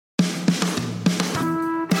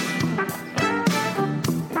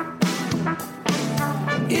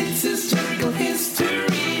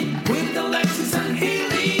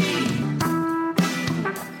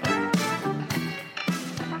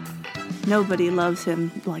Nobody loves him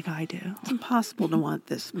like I do. It's impossible to want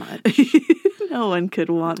this much. No one could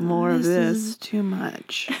want more of This is this. too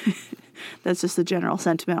much. That's just the general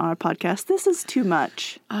sentiment on our podcast. This is too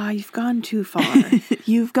much. You've gone too far.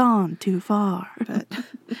 You've gone too far. But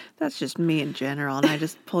that's just me in general, and I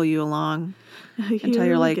just pull you along Here until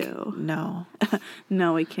you're we like, go. no,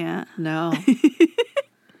 No, we can't. no.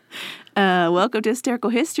 Welcome to Hysterical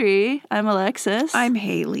History. I'm Alexis. I'm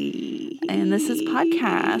Haley. And this is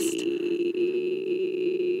podcast.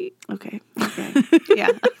 Okay. Yeah.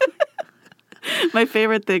 My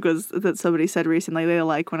favorite thing was that somebody said recently they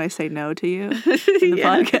like when I say no to you in the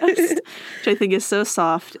podcast, which I think is so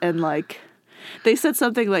soft and like they said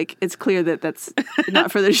something like it's clear that that's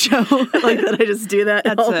not for the show, like that I just do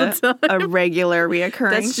that all the time. A regular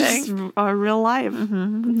reoccurring That's thing. just our real life.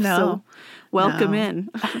 Mm-hmm. No. So, welcome No. in.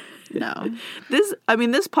 No. This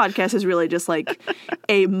podcast is really just like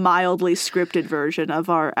a mildly scripted version of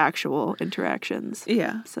our actual interactions.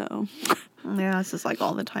 Yeah. So, Yeah, it's just like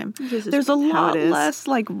all the time. This is There's a how lot it is. less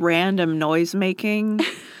like random noise making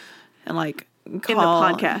and like call,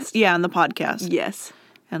 podcast. Yeah, in the podcast. yes,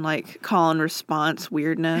 And like call and response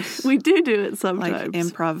weirdness. we do it like sometimes.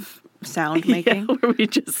 improv sound making. Yeah, where we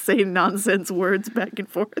just say nonsense words back and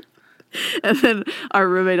forth. And then our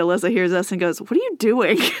roommate Alyssa hears us and goes, "What are you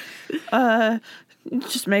doing?"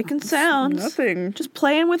 Just making sounds. Nothing. Just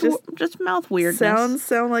playing with just mouth weirdness. Sounds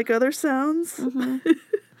sound like other sounds.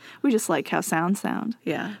 We just like how sounds sound.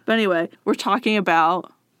 Yeah. But anyway, we're talking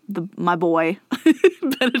about my boy,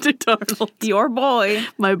 Benedict Arnold. Your boy.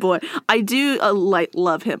 My boy. I do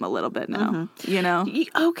love him a little bit now. You know?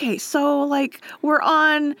 Okay, so like we're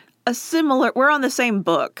on the same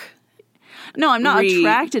book. No, I'm not Read.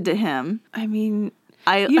 attracted to him. I mean,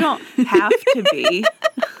 You you don't have to be.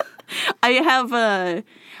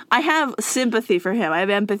 I have sympathy for him. I have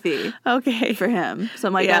empathy Okay. for him. So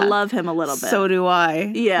I'm like, Yeah. I love him a little bit. So do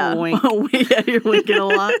I. yeah. Wink. Yeah, you're winking a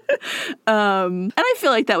lot. And I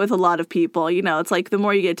feel like that with a lot of people. You know, it's like the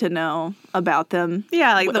more you get to know about them.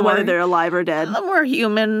 Yeah, like the whether more, they're alive or dead. the more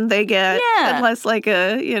human they get. Yeah. And less like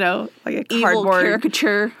a Evil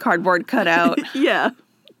caricature. cardboard cutout. Yeah.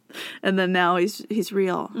 And then now he's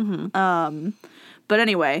real. But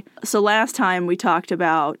anyway, so last time we talked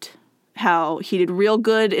about how he did real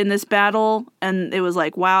good in this battle, and it was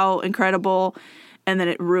like, wow, incredible, and then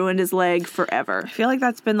it ruined his leg forever. I feel like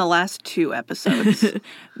that's been the last 2 episodes.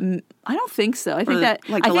 I don't think so. I think the- that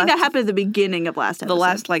like I the think that last- happened at the beginning of last episode. The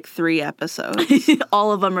last 3 episodes.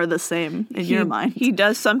 all of them are the same in your mind. He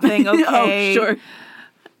does something okay. Oh, sure.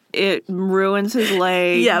 It ruins his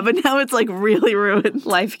leg. Yeah, but now it's like really ruined.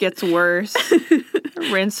 Life gets worse.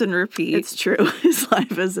 Rinse and repeat. It's true. His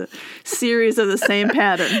life is a series of the same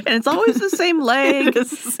pattern. And it's always the same leg. It's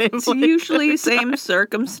the same It's leg. usually same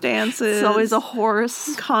circumstances. It's always a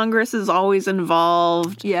horse. Congress is always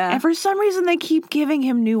involved. Yeah. And for some reason they keep giving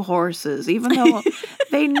him new horses, even though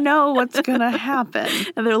they know what's gonna happen.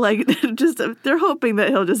 And they're like, they're hoping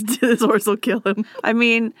that this horse will kill him. I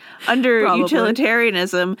mean, under Probably.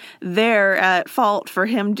 utilitarianism, they're at fault for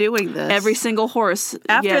him doing this. Every single horse.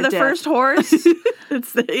 After the dead. first horse,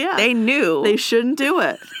 they knew They shouldn't do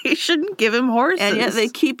it. they shouldn't give him horses. And yet they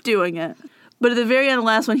keep doing it. But at the very end of the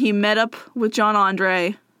last one, he met up with John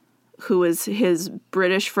Andre, who is his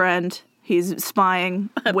British friend. He's spying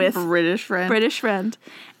with British friend. British friend.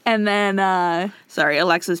 And then Sorry,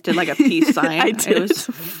 Alexis did like a peace sign. I did. It was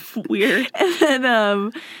weird. And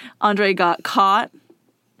then Andre got caught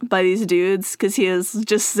by these dudes because he has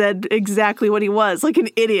just said exactly what he was, like an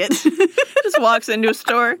idiot. Just walks into a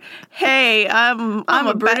store. Hey, I'm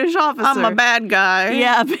a British officer. I'm a bad guy.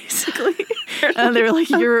 Yeah, basically. And they were like,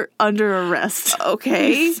 "You're under arrest."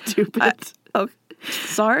 Okay. Stupid. Okay.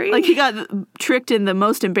 Sorry. Like he got tricked in the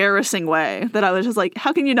most embarrassing way that I was just like,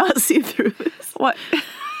 how can you not see through this? what?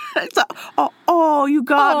 You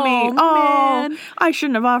got me. Man. I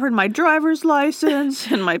shouldn't have offered my driver's license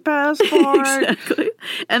and my passport. Exactly.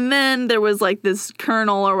 And then there was like this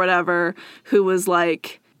colonel or whatever who was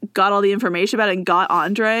like, got all the information about it and got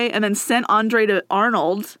Andre and then sent Andre to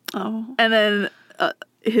Arnold. Oh. And then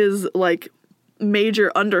his like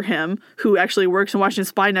major under him, who actually works in Washington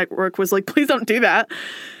Spy Network, was like, please don't do that.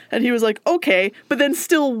 And he was like, okay, but then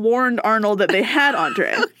still warned Arnold that they had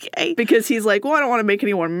Andre. Okay. Because he's like, well, I don't want to make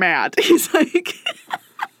anyone mad. He's like,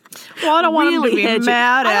 Well, I don't want him to really be hedging.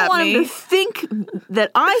 mad I don't at want me. him to think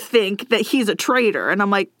that I think that he's a traitor. And I'm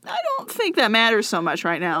like, I don't think that matters so much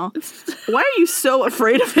right now. Why are you so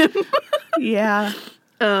afraid of him? Yeah.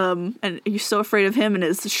 And you're so afraid of him and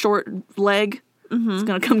his short leg. It's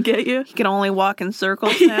going to come get you. He can only walk in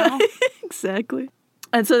circles now. Exactly.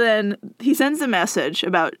 And so then he sends a message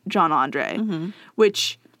about John Andre,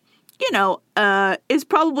 which is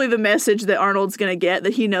probably the message that Arnold's going to get,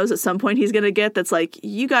 that he knows at some point he's going to get, that's like,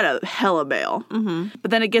 you got to hella bail. Mm-hmm.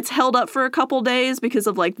 But then it gets held up for a couple days because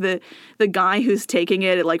of, like, the guy who's taking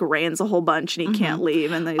it, like, rains a whole bunch and he can't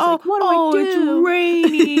leave. And then he's like, what do I do? It's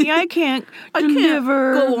rainy. I can't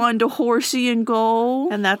deliver. Go on to Horsey and go.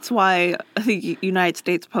 And that's why the United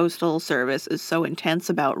States Postal Service is so intense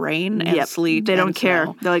about rain and sleet. They don't and care.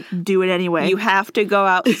 snow. They're like, do it anyway. You have to go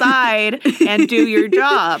outside and do your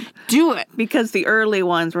job. Do it. Because the early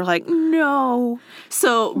ones were like, no,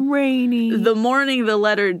 So rainy. the morning the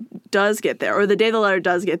letter does get there, or the day the letter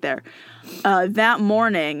does get there, that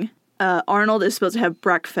morning, Arnold is supposed to have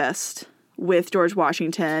breakfast with George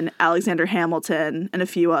Washington, Alexander Hamilton, and a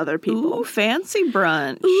few other people. Ooh, fancy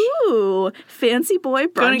brunch. Ooh, fancy boy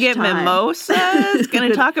brunch Gonna get time. mimosas.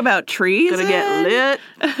 Gonna talk about trees. Gonna get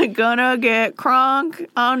lit. Gonna get crunk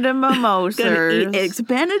on the mimosas. Gonna eat Eggs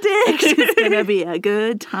Benedict. It's gonna be a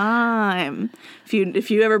good time.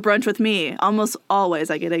 If you ever brunch with me, almost always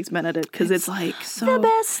I get Eggs Benedict because it's like so the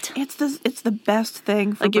best. It's the best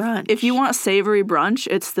thing for Like brunch. if you want savory brunch,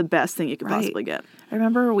 it's the best thing you could possibly get. I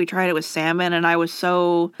remember we tried it with salmon, and I was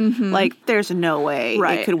so like, there's no way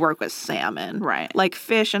it could work with salmon. Right. Like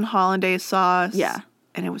fish and hollandaise sauce. Yeah.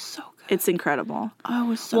 And it was so good. It's incredible. Oh, it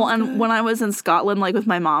was so good. And when I was in Scotland, like with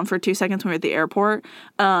my mom for 2 seconds when we were at the airport,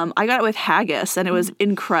 I got it with haggis, and it was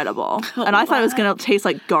incredible. And I thought it was going to taste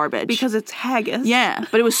like garbage. Because it's haggis. Yeah,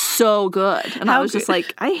 but it was so good. And I was just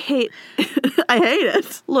like, I hate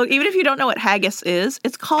it. Look, even if you don't know what haggis is,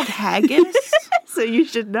 it's called haggis. So you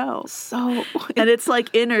should know. So, and it's like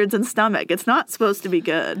innards and stomach. It's not supposed to be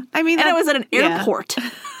good. I mean, and it was at an airport.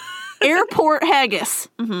 Airport haggis.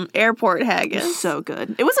 Mm-hmm. Airport haggis. So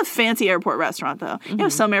good. It was a fancy airport restaurant, though. You know,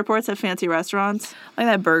 some airports have fancy restaurants. Like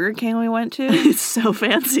that Burger King we went to. It's so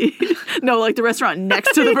fancy. No, like the restaurant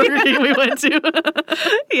next to the Burger King we went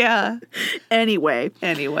to. Yeah. Anyway.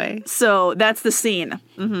 So that's the scene.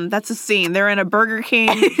 Mm-hmm. That's the scene. They're in a Burger King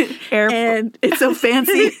airport. And it's so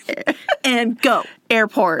fancy. And go.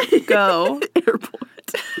 Airport. Go. Airport.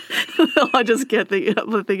 I just can't think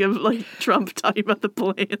of like Trump talking about the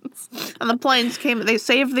planes. And the planes came, they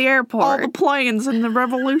saved the airport. All the planes in the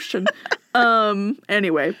revolution.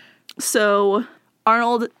 Anyway, so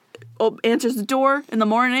Arnold answers the door in the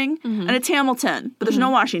morning, and it's Hamilton, but there's no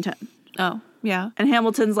Washington. Oh, yeah. And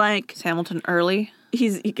Hamilton's like... Is Hamilton early?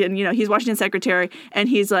 He's Washington's secretary, and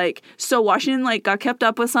he's like, so Washington, like, got kept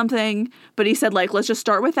up with something, but he said, like, let's just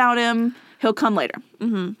start without him. He'll come later.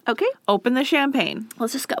 Mm-hmm. Okay. Open the champagne.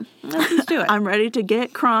 Let's just go. Let's just do it. I'm ready to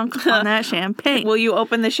get crunk on that champagne. Will you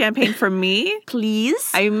open the champagne for me? Please?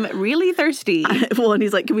 I'm really thirsty. And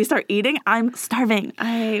he's like, can we start eating? I'm starving.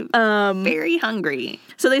 I'm very hungry.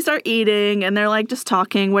 So they start eating, and they're like just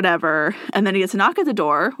talking, whatever. And then he gets a knock at the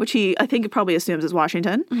door, which I think probably assumes is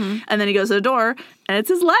Washington. Mm-hmm. And then he goes to the door, and it's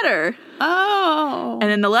his letter. Oh. And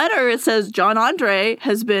in the letter, it says, John Andre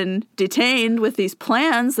has been detained with these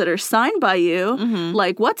plans that are signed by you. Mm-hmm.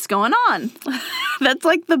 Like, what's going on? That's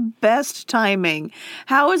like the best timing.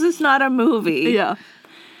 How is this not a movie? Yeah.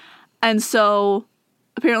 And so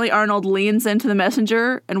apparently Arnold leans into the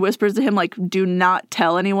messenger and whispers to him, like, do not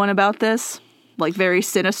tell anyone about this. Like, very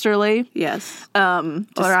sinisterly. Yes. To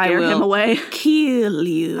scare him away. Kill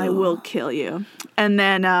you. I will kill you. And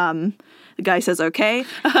then the guy says, okay.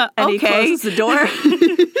 And he closes the door.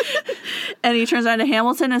 And he turns around to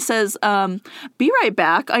Hamilton and says, be right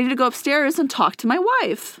back. I need to go upstairs and talk to my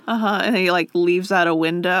wife. And he, like, leaves out a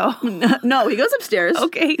window. No, he goes upstairs.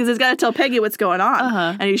 Okay. Because he's got to tell Peggy what's going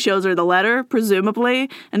on. And he shows her the letter, presumably,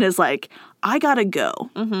 and is like, I gotta go.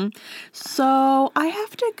 Mm-hmm. So I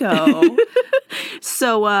have to go.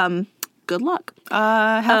 So, good luck.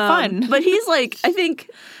 Have fun. But he's like, I think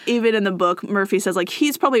even in the book, Murphy says, like,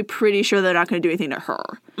 he's probably pretty sure they're not going to do anything to her.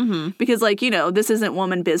 Mm-hmm. Because, like, this isn't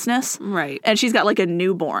woman business. Right. And she's got, like, a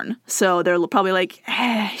newborn. So they're probably like,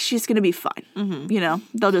 she's going to be fine.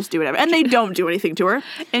 Mm-hmm. They'll just do whatever. And they don't do anything to her.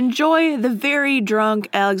 Enjoy the very drunk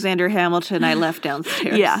Alexander Hamilton I left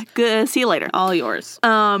downstairs. Yeah. Good. See you later. All yours.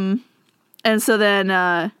 And so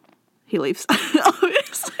then he leaves.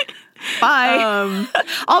 Obviously. Bye.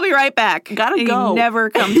 I'll be right back. Gotta go. He never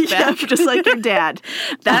comes back. Just like your dad.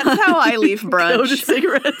 That's how I leave brunch. Go to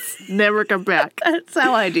cigarettes. Never come back. That's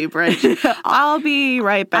how I do brunch. I'll be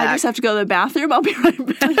right back. I just have to go to the bathroom. I'll be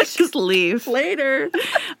right back. Just leave. Later.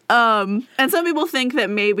 And some people think that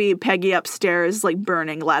maybe Peggy upstairs is like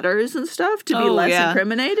burning letters and stuff to be less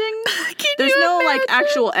incriminating. There's no like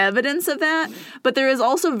actual evidence of that, but there is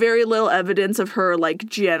also very little evidence of her like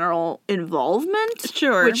general involvement.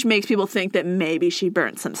 Sure. Which makes people think that maybe she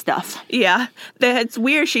burnt some stuff. Yeah. It's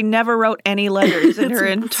weird. She never wrote any letters in her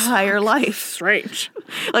entire life. Strange.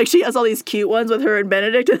 Like, she has all these cute ones with her and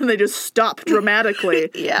Benedict, and then they just stop dramatically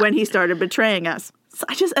when he started betraying us. So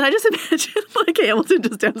I just imagine, like, Hamilton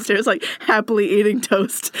just downstairs, like, happily eating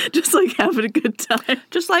toast, just, like, having a good time.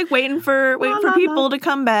 Just, like, waiting for people to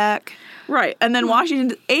come back. Right. And then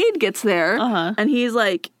Washington's aide gets there, and he's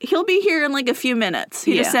like, he'll be here in, like, a few minutes.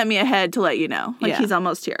 He just sent me ahead to let you know. Like, he's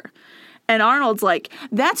almost here. And Arnold's like,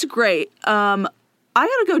 that's great. I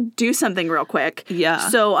gotta go do something real quick. Yeah.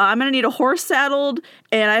 So I'm gonna need a horse saddled,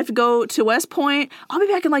 and I have to go to West Point. I'll be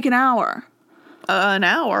back in, like, an hour. An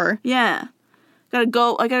hour? Yeah. I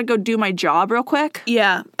gotta go do my job real quick.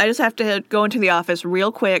 Yeah, I just have to go into the office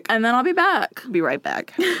real quick. And then I'll be back. Be right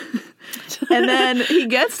back. And then he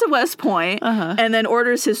gets to West Point and then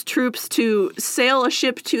orders his troops to sail a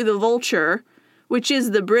ship to the Vulture, which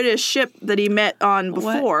is the British ship that he met on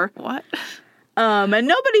before. What? And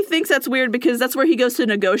nobody thinks that's weird because that's where he goes to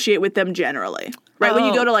negotiate with them generally. Right? When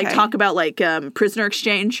you go to, like, talk about, like, prisoner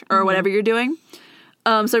exchange or whatever you're doing.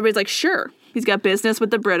 So everybody's like, sure. He's got business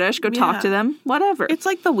with the British. Go talk to them. Whatever. It's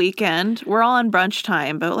like the weekend. We're all on brunch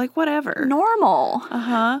time, but, like, whatever. Normal.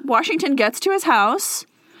 Washington gets to his house,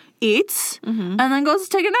 eats, and then goes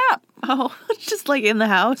to take a nap. Oh, just, like, in the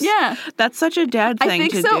house? Yeah. That's such a dad thing to do. I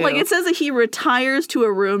think so. Like, it says that he retires to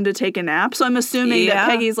a room to take a nap, so I'm assuming that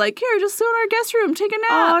Peggy's like, here, just sit in our guest room, take a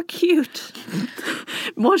nap. Aw, cute.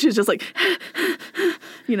 Washington's just like,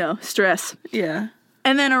 stress. Yeah.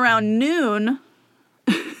 And then around noon,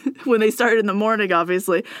 when they started in the morning,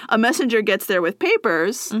 obviously, a messenger gets there with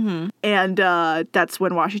papers, and that's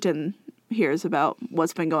when Washington hears about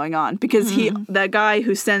what's been going on. Because that guy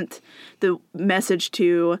who sent the message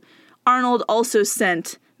to Arnold also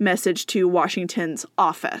sent message to Washington's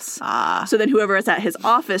office. So then whoever is at his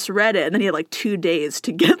office read it, and then he had, like, 2 days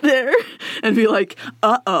to get there and be like,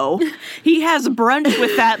 uh-oh. He has brunch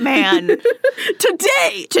with that man.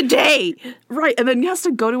 Today. Right, and then he has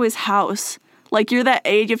to go to his house. Like, you're that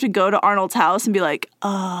age, you have to go to Arnold's house and be like,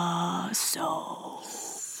 so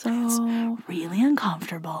it's really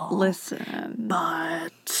uncomfortable. Listen.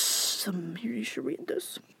 But here, you should read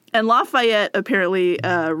this. And Lafayette apparently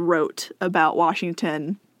wrote about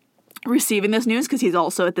Washington receiving this news because he's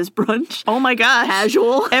also at this brunch. Oh my gosh.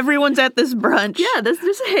 Casual. Everyone's at this brunch. Yeah, they're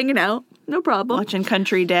just hanging out. No problem. Watching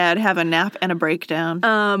Country Dad have a nap and a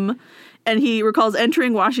breakdown. And he recalls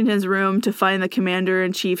entering Washington's room to find the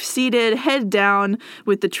commander-in-chief seated, head down,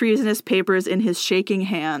 with the treasonous papers in his shaking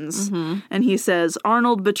hands. And he says,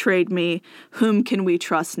 Arnold betrayed me. Whom can we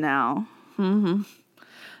trust now?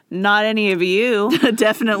 Not any of you.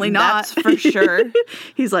 Definitely not. That's for sure.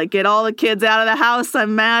 He's like, get all the kids out of the house.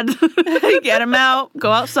 I'm mad. Get them out.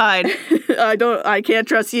 Go outside. I can't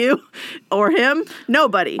trust you or him.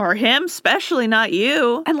 Nobody. Or him, especially not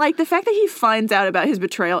you. And, like, the fact that he finds out about his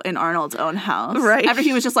betrayal in Arnold's own house. Right. After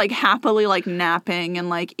he was just, like, happily, like, napping and,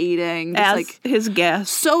 like, eating. Just, as like, his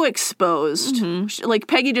guest. So exposed. Like,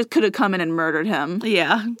 Peggy just could have come in and murdered him.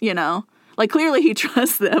 Yeah. You know? Like, clearly he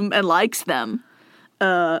trusts them and likes them.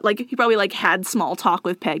 Like, he probably, like, had small talk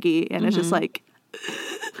with Peggy, and it's just like,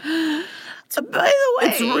 by the way,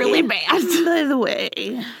 it's really bad. By the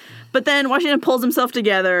way. But then Washington pulls himself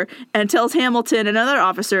together and tells Hamilton, another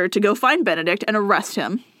officer, to go find Benedict and arrest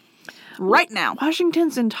him. Right now.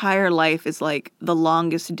 Washington's entire life is like the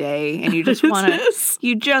longest day, and you just want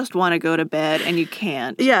to go to bed, and you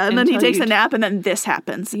can't. Yeah, and then he takes a nap, and then this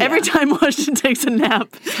happens. Yeah. Every time Washington takes a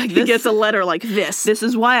nap, he gets a letter like this. This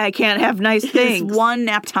is why I can't have nice things. It's one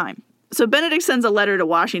nap time. So Benedict sends a letter to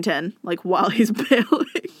Washington, like, while he's bailing,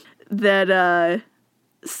 that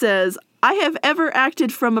says, I have ever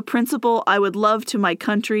acted from a principle I would love to my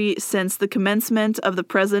country since the commencement of the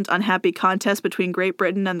present unhappy contest between Great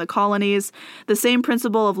Britain and the colonies. The same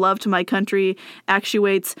principle of love to my country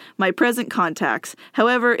actuates my present contacts.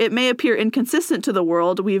 However, it may appear inconsistent to the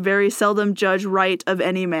world. We very seldom judge right of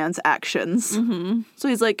any man's actions. So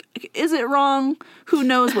he's like, is it wrong? Who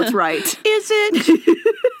knows what's right? Is it?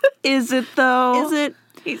 Is it, though? Is it?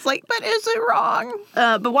 He's like, but is it wrong?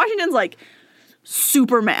 But Washington's like,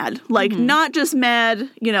 super mad. Like, not just mad,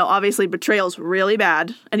 obviously betrayal's really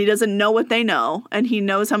bad, and he doesn't know what they know, and he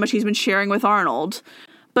knows how much he's been sharing with Arnold.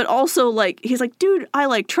 But also, like, he's like, dude, I,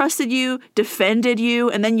 like, trusted you, defended you,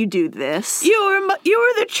 and then you do this. You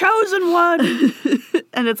were the chosen one.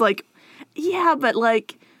 And it's like, yeah, but,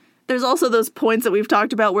 like, there's also those points that we've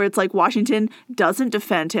talked about where it's like Washington doesn't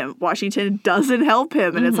defend him. Washington doesn't help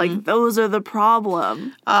him. And it's like, those are the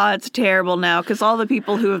problem. It's terrible now because all the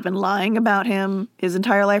people who have been lying about him his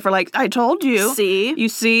entire life are like, I told you. See? You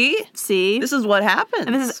see? See? This is what happens.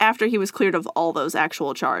 And this is after he was cleared of all those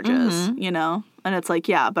actual charges, you know? And it's like,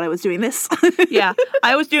 yeah, but I was doing this. Yeah,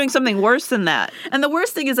 I was doing something worse than that. And the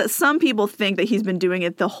worst thing is that some people think that he's been doing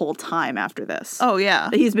it the whole time after this. Oh, yeah.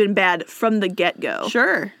 That he's been bad from the get-go.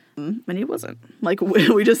 Sure. And he wasn't. Like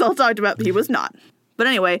we just all talked about, he was not. But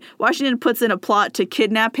anyway, Washington puts in a plot to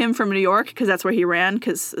kidnap him from New York, because that's where he ran,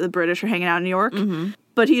 because the British are hanging out in New York.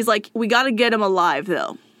 But he's like, we got to get him alive,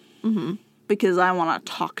 though. Because I want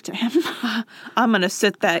to talk to him. I'm going to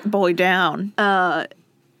sit that boy down.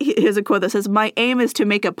 Here's a quote that says, my aim is to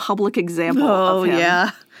make a public example of him. Oh,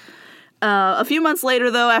 yeah. A few months later,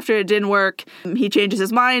 though, after it didn't work, he changes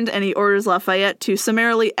his mind and he orders Lafayette to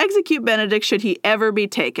summarily execute Benedict should he ever be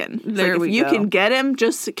taken. If you can get him,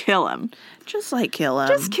 just kill him. Just, like, kill him.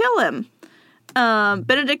 Just kill him.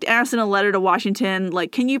 Benedict asked in a letter to Washington,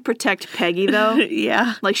 like, can you protect Peggy, though?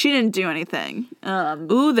 Yeah. Like, she didn't do anything.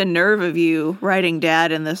 Ooh, the nerve of you writing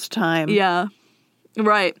Dad in this time. Yeah.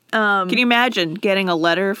 Right. Can you imagine getting a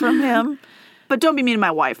letter from him? But don't be mean to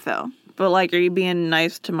my wife, though. But, like, are you being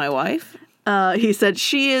nice to my wife? He said,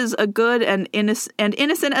 she is a good and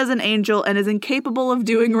innocent as an angel and is incapable of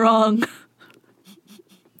doing wrong.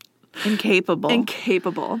 Incapable.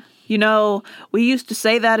 Incapable. You know, we used to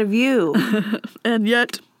say that of you. And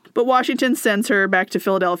yet, but Washington sends her back to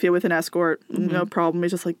Philadelphia with an escort. No problem.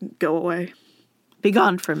 He's just like, go away. Be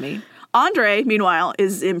gone from me. Andre, meanwhile,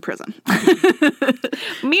 is in prison.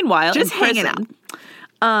 Meanwhile, just in hanging prison.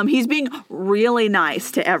 out. He's being really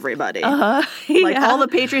nice to everybody. Yeah. Like all the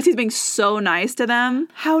patriots, he's being so nice to them.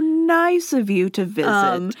 How nice of you to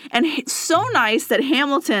visit. And so nice that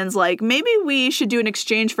Hamilton's like, maybe we should do an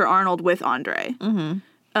exchange for Arnold with Andre.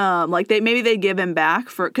 Like maybe they'd give him back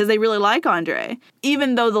because they really like Andre,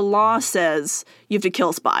 even though the law says you have to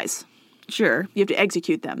kill spies. Sure. You have to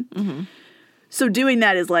execute them. So doing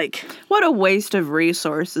that is like... What a waste of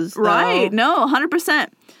resources, though. Right. No, 100%.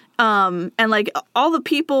 And like all the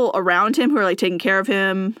people around him who are like taking care of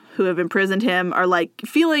him, who have imprisoned him, are like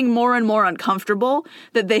feeling more and more uncomfortable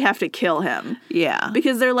that they have to kill him. Yeah.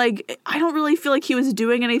 Because they're like, I don't really feel like he was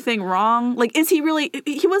doing anything wrong. Like, is he really...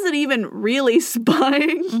 He wasn't even really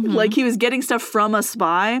spying. Like, he was getting stuff from a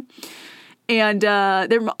spy. And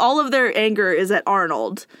all of their anger is at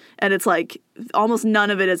Arnold. And it's like almost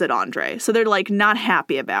none of it is at Andre. So they're like not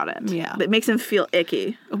happy about it. Yeah. It makes him feel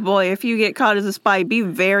icky. Boy, if you get caught as a spy, be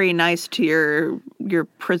very nice to your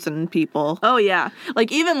prison people. Oh, yeah.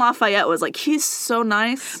 Like even Lafayette was like, he's so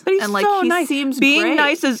nice. But he's and like so he nice. seems Being great.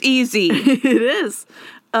 nice is easy. It is.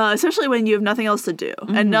 Especially when you have nothing else to do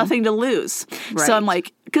and nothing to lose. Right. So I'm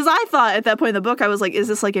like, because I thought at that point in the book, I was like, is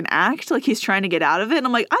this like an act? Like he's trying to get out of it? And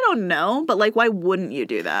I'm like, I don't know. But like, why wouldn't you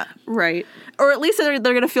do that? Right. Or at least they're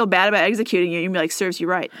going to feel bad about executing you and be like, serves you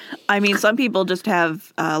right. I mean, some people just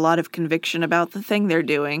have a lot of conviction about the thing they're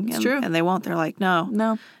doing. It's true. And they won't. They're like,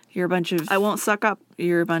 no. You're a bunch of... I won't suck up.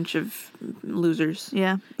 You're a bunch of losers.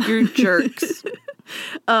 Yeah. You're jerks.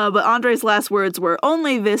 But Andre's last words were,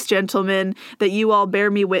 only this, gentlemen, that you all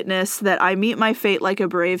bear me witness that I meet my fate like a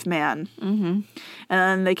brave man. And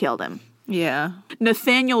then they killed him. Yeah.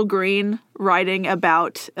 Nathaniel Green, writing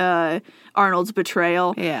about Arnold's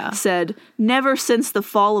betrayal, said, never since the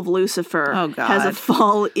fall of Lucifer has a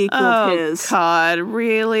fall equaled his. Oh, God,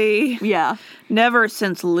 really? Yeah. Never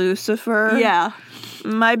since Lucifer? Yeah.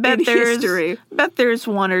 I bet In history. there's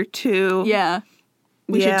one or two. Yeah.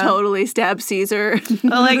 We should totally stab Caesar.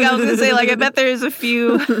 Like, I was going to say, like, I bet there's a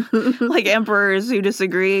few, like, emperors who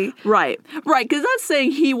disagree. Right, because that's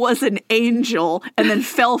saying he was an angel and then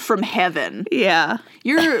fell from heaven. Yeah.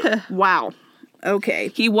 Wow. Okay.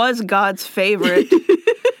 He was God's favorite,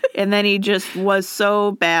 and then he just was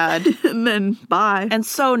so bad. And then bye. And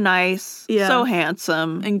so nice. Yeah. So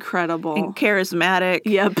handsome. Incredible. And charismatic.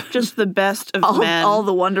 Yep. Just the best of men. All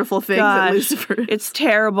the wonderful things that Lucifer. It's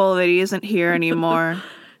terrible that he isn't here anymore.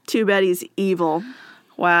 Too bad he's evil.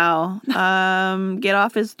 Wow. Get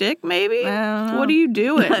off his dick, maybe? I don't know. What are you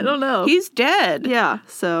doing? I don't know. He's dead. Yeah,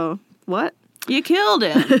 so what? You killed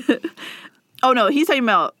him. Oh, no, he's talking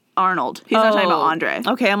about Arnold. He's not talking about Andre.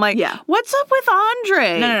 Okay, I'm like, what's up with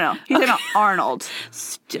Andre? No. He's talking about Arnold.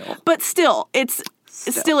 Still. But still, it's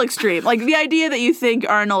still extreme. Like, the idea that you think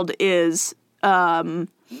Arnold is...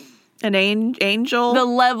 An angel? The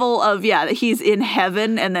level of, that he's in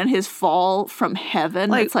heaven and then his fall from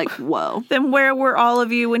heaven. It's like, whoa. Then where were all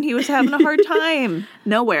of you when he was having a hard time?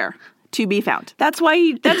 Nowhere. to be found. That's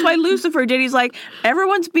why Lucifer did. He's like,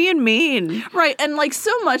 everyone's being mean. Right, and like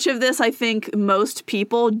so much of this, I think most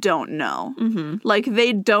people don't know. Like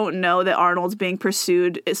they don't know that Arnold's being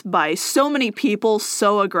pursued by so many people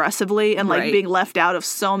so aggressively and like Right. being left out of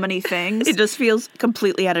so many things. It just feels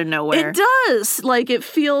completely out of nowhere. It does. Like it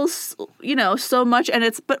feels, so much,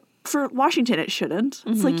 and but for Washington, it shouldn't.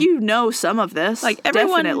 It's like some of this, Like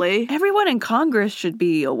definitely. everyone in Congress should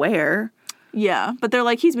be aware. Yeah, but they're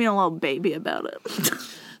like he's being a little baby about it.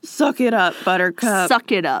 Suck it up, Buttercup.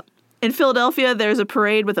 Suck it up. In Philadelphia, there's a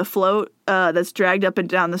parade with a float that's dragged up and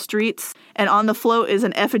down the streets. And on the float is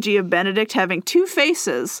an effigy of Benedict having two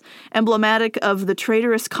faces, emblematic of the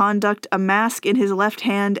traitorous conduct, a mask in his left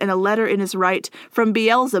hand and a letter in his right from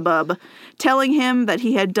Beelzebub, telling him that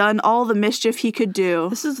he had done all the mischief he could do.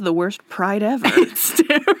 This is the worst pride ever. It's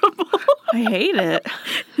terrible. I hate it.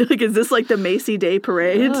 Like, is this like the Macy Day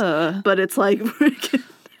Parade? Ugh. But it's like...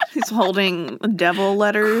 He's holding devil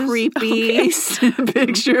letters. creepy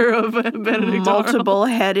picture of Benedict Arnold.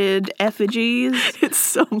 Multiple-headed effigies. It's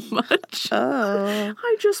so much. Oh.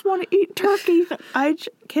 I just want to eat turkey.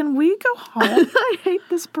 Can we go home? I hate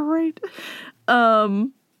this parade.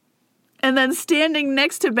 And then standing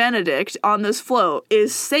next to Benedict on this float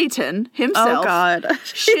is Satan himself. Oh, God.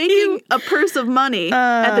 Shaking a purse of money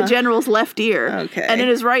at the general's left ear. Okay. And in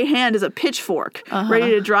his right hand is a pitchfork,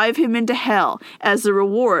 ready to drive him into hell as the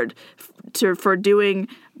reward for doing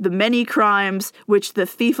the many crimes which the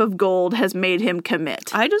thief of gold has made him commit.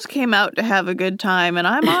 I just came out to have a good time, and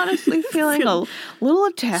I'm honestly feeling a little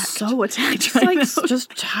attacked. So attacked It's right like now. just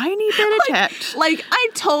tiny bit attacked. Like, I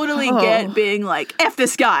totally get being like, F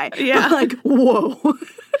this guy. Yeah. But like, whoa.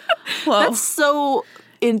 Whoa. That's so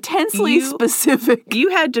intensely specific. You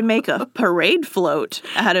had to make a parade float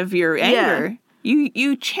out of your anger.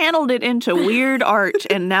 You channeled it into weird art,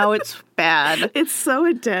 and now it's bad. It's so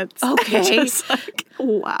intense. Okay. Just like,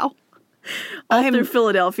 wow. All through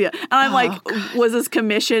Philadelphia. And I'm like, was this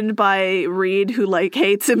commissioned by Reed, who like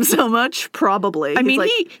hates him so much? Probably. I He's mean, like,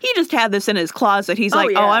 he just had this in his closet. He's like,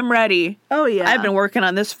 yeah. oh, I'm ready. Oh, yeah. I've been working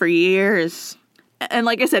on this for years. And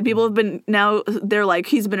like I said, people have been, now they're like,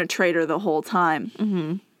 he's been a traitor the whole time.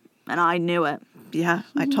 Mm-hmm. And I knew it. Yeah,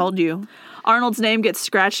 I told you. Arnold's name gets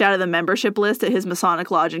scratched out of the membership list at his Masonic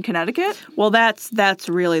Lodge in Connecticut. Well, that's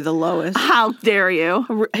really the lowest. How dare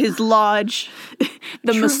you? His lodge,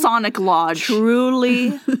 The Masonic Lodge.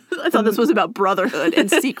 truly. I thought this was about brotherhood and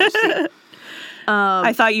secrecy.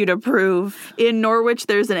 I thought you'd approve. In Norwich,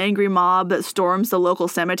 there's an angry mob that storms the local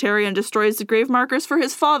cemetery and destroys the grave markers for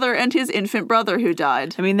his father and his infant brother who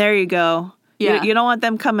died. I mean, there you go. Yeah. You don't want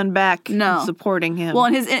them coming back and supporting him. Well,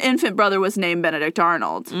 and his infant brother was named Benedict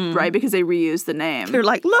Arnold, right? Because they reused the name. They're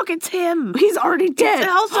like, look, it's him. He's already dead.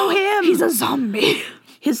 It's also him. He's a zombie.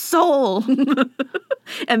 His soul.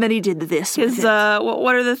 And then he did this. His with it.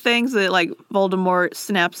 what are the things that like Voldemort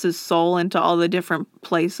snaps his soul into all the different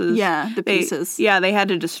places? Yeah, the pieces. They had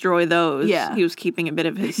to destroy those. Yeah. He was keeping a bit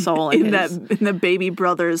of his soul in the baby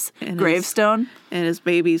brother's gravestone. in his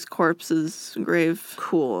baby's corpse's grave.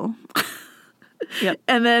 Cool. Yep.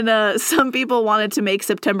 And then some people wanted to make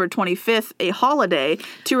September 25th a holiday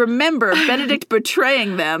to remember Benedict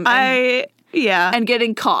betraying them and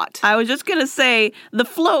getting caught. I was just gonna say the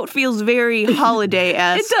float feels very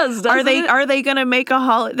holiday-esque. It does, doesn't it? Are they gonna make a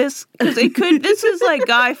holiday? This because it could. This is like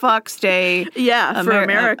Guy Fawkes Day. Yeah, for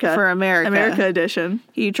America. For America. America edition.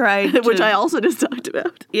 He tried, Which I also just talked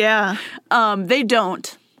about. Yeah. They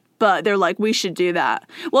don't, but they're like, we should do that.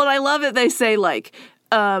 Well, and I love it. They say like,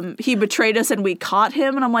 he betrayed us and we caught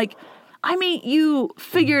him. And I'm like, I mean, you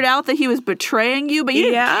figured out that he was betraying you, but you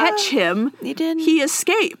didn't catch him. You didn't. He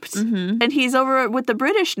escaped. And he's over with the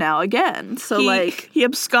British now again. So he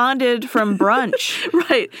absconded from brunch.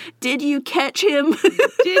 Right. Did you catch him?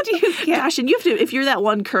 Did you Gosh, and you have to, if you're that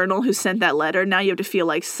one colonel who sent that letter, now you have to feel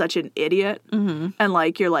like such an idiot. And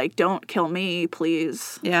like, you're like, don't kill me,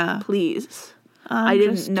 please. Yeah. Please. I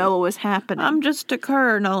didn't know what was happening. I'm just a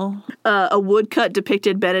colonel. A woodcut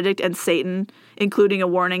depicted Benedict and Satan, including a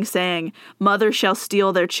warning saying, "Mother shall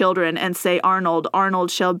steal their children and say Arnold.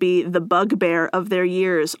 Arnold shall be the bugbear of their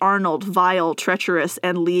years. Arnold, vile, treacherous,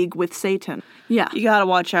 and league with Satan." Yeah. You gotta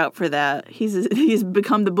watch out for that. He's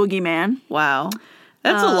become the boogeyman. Wow.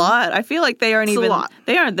 That's a lot. I feel like they aren't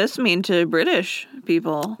they aren't this mean to British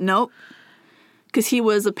people. Nope. Because he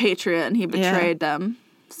was a patriot and he betrayed them.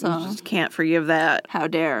 So Just can't forgive that. how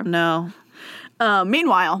dare. No.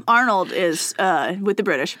 Meanwhile, Arnold is with the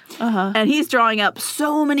British, and he's drawing up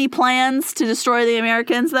so many plans to destroy the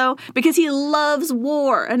Americans, though, because he loves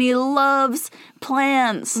war and he loves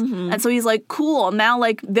plans. And so he's like, cool, now,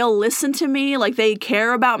 like, they'll listen to me, like, they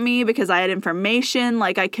care about me because I had information,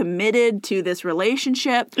 like, I committed to this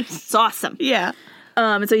relationship. It's awesome. Yeah.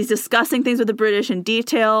 And so he's discussing things with the British in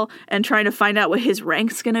detail and trying to find out what his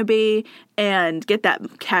rank's going to be and get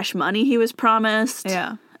that cash money he was promised.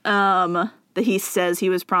 Yeah. That he says he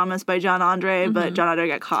was promised by John Andre, but John Andre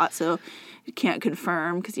got caught, so you can't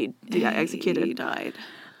confirm because he got executed. He died.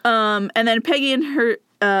 And then Peggy and her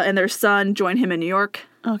and their son join him in New York.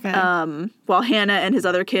 Okay. While Hannah and his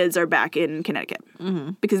other kids are back in Connecticut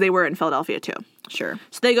because they were in Philadelphia too. Sure.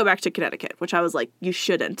 So they go back to Connecticut, which I was like, you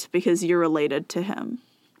shouldn't because you're related to him.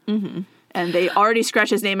 And they already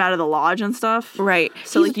scratched his name out of the lodge and stuff. Right.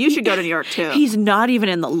 So, like, you should go to New York, too. He's not even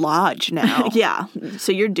in the lodge now. Yeah.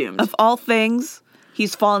 So you're doomed. Of all things,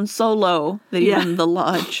 he's fallen so low that even the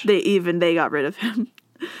lodge. They got rid of him.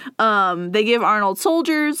 They give Arnold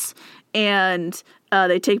soldiers, and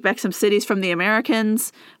they take back some cities from the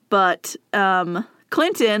Americans. But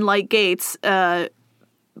Clinton, like Gates,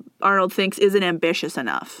 Arnold thinks isn't ambitious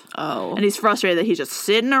enough. Oh. And he's frustrated that he's just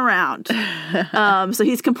sitting around. So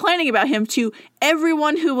he's complaining about him to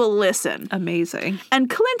everyone who will listen. Amazing. And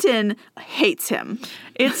Clinton hates him.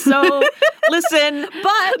 It's so listen,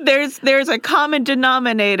 but there's a common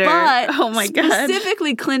denominator. But oh my god.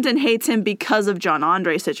 Specifically, Clinton hates him because of John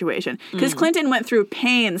Andre's situation. Because Clinton went through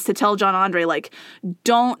pains to tell John Andre, like,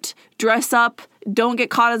 don't dress up, don't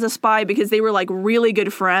get caught as a spy, because they were like really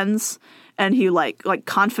good friends. And he like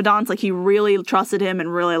confidants, like he really trusted him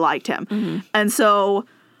and really liked him. And so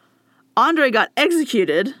Andre got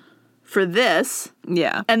executed for this.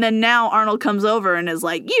 Yeah. And then now Arnold comes over and is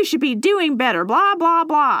like, you should be doing better, blah, blah,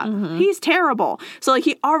 blah. He's terrible. So like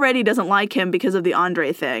he already doesn't like him because of the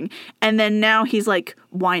Andre thing. And then now he's like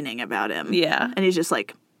whining about him. Yeah. And he's just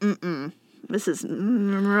like, this is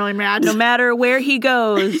I'm really mad. No matter where he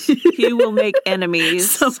goes, he will make enemies.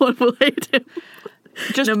 Someone will hate him.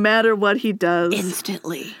 Just no matter what he does.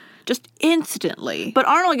 Instantly. Just instantly. But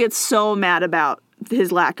Arnold gets so mad about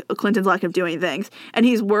Clinton's lack of doing things. And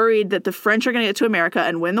he's worried that the French are going to get to America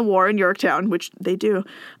and win the war in Yorktown, which they do.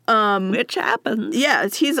 Which happens. Yeah,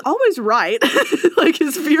 he's always right. Like,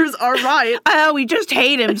 his fears are right. Oh, we just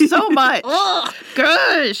hate him so much. Ugh.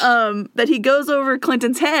 Gosh. That he goes over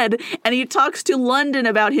Clinton's head and he talks to London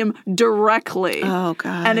about him directly. Oh,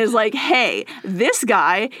 God. And is like, hey, this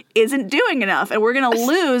guy isn't doing enough and we're going to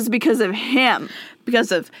lose because of him.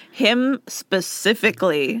 Because of him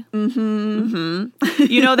specifically. You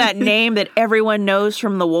know that name that everyone knows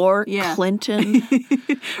from the war? Yeah. Clinton.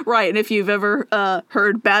 Right, and if you've ever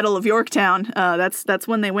heard Battle of Yorktown, that's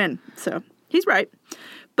when they win. So he's right.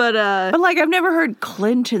 But like, I've never heard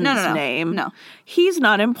Clinton's no. name. No. He's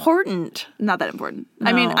not important. Not that important.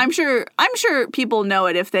 No. I mean, I'm sure people know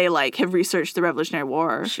it if they like have researched the Revolutionary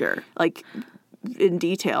War. Sure. Like in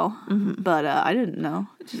detail. But I didn't know.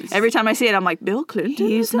 Every time I see it, I'm like, Bill Clinton.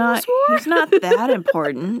 He's not that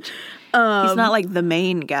important. He's not like the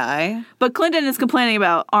main guy. But Clinton is complaining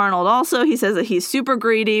about Arnold also. He says that he's super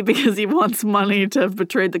greedy because he wants money to have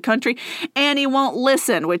betrayed the country. And he won't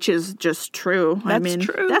listen, which is just true. That's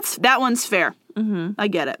true. That one's fair. I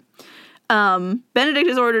get it. Benedict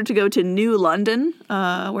is ordered to go to New London.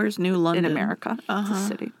 Where's New London? In America. It's a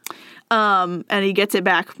city. And he gets it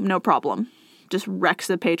back, no problem. Just wrecks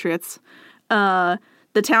the Patriots.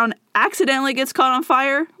 The town accidentally gets caught on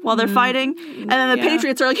fire while they're fighting. And then the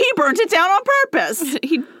Patriots are like, he burnt it down on purpose.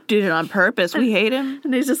 He did it on purpose. We hate him.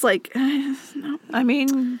 And he's just like, no. I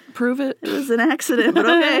mean, prove it. It was an accident, but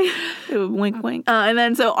okay. Wink, wink. And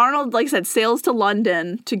then so Arnold, like I said, sails to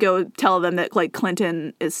London to go tell them that like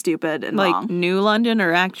Clinton is stupid and like wrong. New London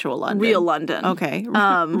or actual London? Real London. Okay.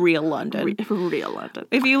 Real London. Real London.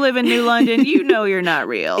 If you live in New London, you know you're not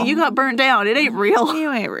real. You got burnt down. It ain't real.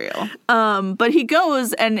 You ain't real. But he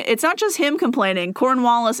goes, and it's not just him complaining.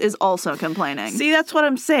 Cornwallis is also complaining. See, that's what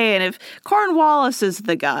I'm saying. If Cornwallis is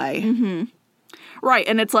the guy. Right,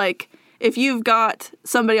 and it's like, if you've got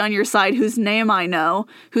somebody on your side whose name I know,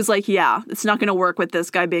 who's like, yeah, it's not going to work with this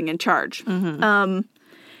guy being in charge. And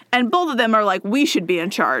both of them are like, we should be in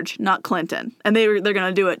charge, not Clinton. And they're going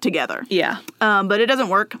to do it together. Yeah. But it doesn't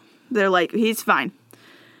work. They're like, he's fine.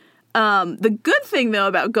 The good thing, though,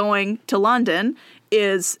 about going to London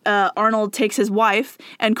is Arnold takes his wife,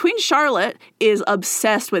 and Queen Charlotte is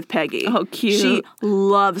obsessed with Peggy. Oh, cute. She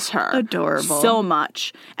loves her. Adorable. So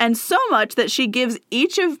much. And so much that she gives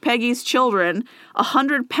each of Peggy's children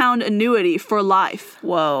 £100 annuity for life.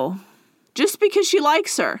 Whoa. Just because she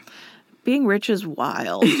likes her. Being rich is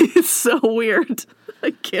wild. It's so weird.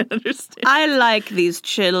 I can't understand. I like these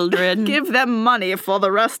children. Give them money for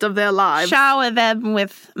the rest of their lives. Shower them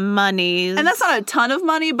with monies. And that's not a ton of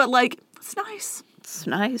money, but like, it's nice. It's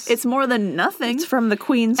nice. It's more than nothing. It's from the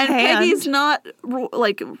queen's and hand. Peggy's not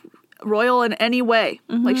like royal in any way.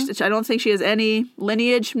 Like, I don't think she has any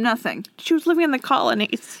lineage, nothing. She was living in the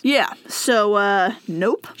colonies. Yeah. So,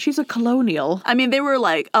 nope. She's a colonial. I mean, they were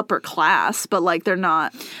like upper class, but like they're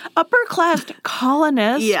not. Upper class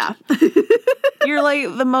colonist. Yeah. You're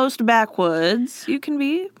like the most backwoods you can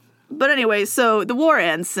be. But anyway, so the war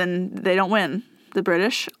ends and they don't win. The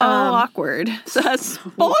British. Awkward.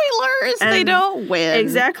 Spoilers, they don't win.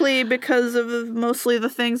 Exactly, because of mostly the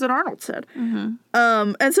things that Arnold said.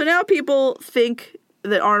 And so now people think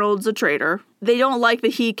that Arnold's a traitor. They don't like that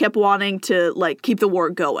he kept wanting to like keep the war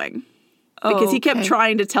going. Because he kept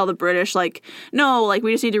trying to tell the British, like, no, like,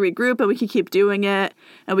 we just need to regroup and we can keep doing it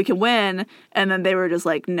and we can win. And then they were just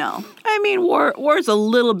like, no. I mean, war's a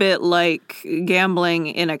little bit like gambling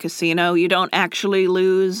in a casino. You don't actually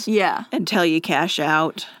lose until you cash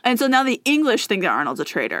out. And so now the English think that Arnold's a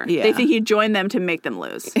traitor. Yeah. They think he joined them to make them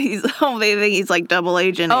lose. They think he's like double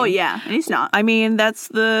agent. Oh, yeah. And he's not. I mean, that's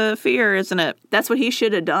the fear, isn't it? That's what he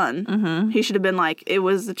should have done. He should have been like, it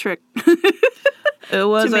was a trick. It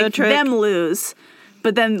was to make a trick. them lose.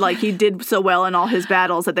 But then, like, he did so well in all his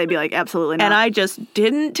battles that they'd be like, absolutely not. And I just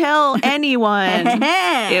didn't tell anyone.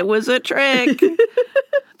 It was a trick.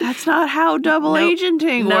 That's not how double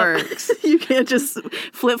agenting works. You can't just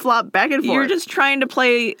flip-flop back and forth. You're just trying to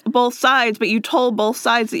play both sides, but you told both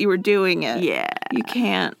sides that you were doing it. Yeah. You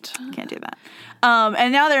can't. Can't do that.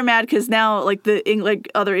 And now they're mad because now, like, the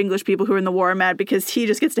other English people who are in the war are mad because he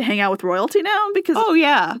just gets to hang out with royalty now because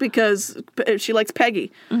because she likes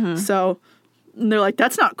Peggy. So they're like,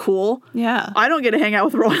 that's not cool. Yeah. I don't get to hang out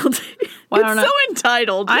with royalty. It's so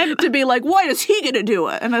entitled to be like, why does he get to do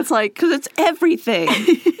it? And it's like, because it's everything.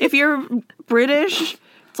 If you're British,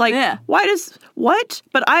 it's like, what?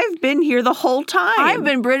 But I've been here the whole time. I've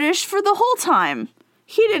been British for the whole time.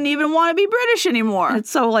 He didn't even want to be British anymore. It's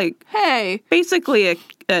so like, hey. Basically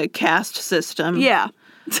a caste system. Yeah.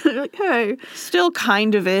 Like, hey. Still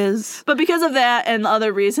kind of is. But because of that and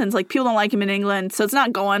other reasons, like, people don't like him in England, so it's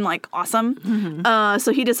not going, like, awesome.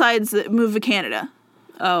 So he decides to move to Canada.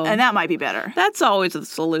 Oh. And that might be better. That's always the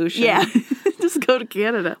solution. Yeah. Just go to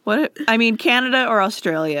Canada. Canada or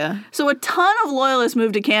Australia. So a ton of loyalists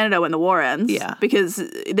moved to Canada when the war ends. Yeah. Because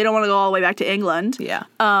they don't want to go all the way back to England. Yeah.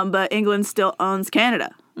 But England still owns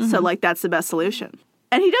Canada. So, like, that's the best solution.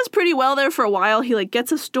 And he does pretty well there for a while. He, like,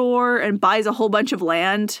 gets a store and buys a whole bunch of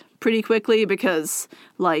land pretty quickly because,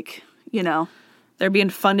 like, you know. They're being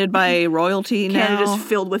funded by royalty now. Canada's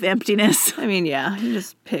filled with emptiness. I mean, yeah, you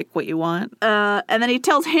just pick what you want. And then he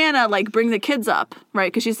tells Hannah, like, bring the kids up,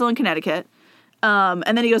 right? Because she's still in Connecticut. And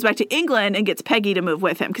then he goes back to England and gets Peggy to move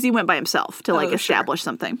with him because he went by himself to, like, establish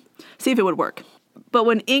something. See if it would work. But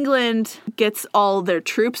when England gets all their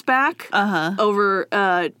troops back over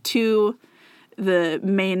to the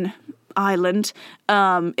main island,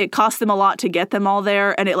 it costs them a lot to get them all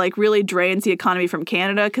there, and it like really drains the economy from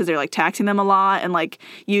Canada because they're like taxing them a lot and like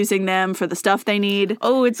using them for the stuff they need.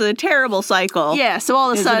 Oh, it's a terrible cycle. Yeah, so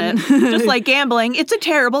all of a sudden, just like gambling, it's a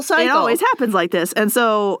terrible cycle. It always happens like this, and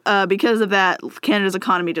so because of that, Canada's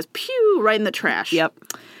economy just right in the trash. Yep.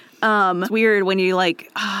 It's weird when you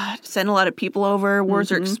like send a lot of people over.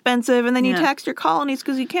 Wars are expensive, and then you tax your colonies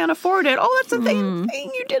because you can't afford it. Oh, that's the same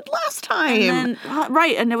thing you did last time. And then,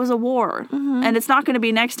 right, and it was a war, and it's not going to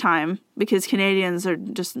be next time because Canadians are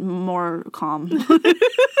just more calm.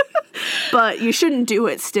 But you shouldn't do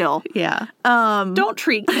it still. Yeah. Don't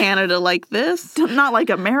treat Canada like this. Not like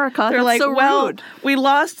America. They're like, so well, rude. We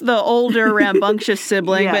lost the older rambunctious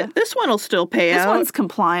sibling, but this one will still pay out. This one's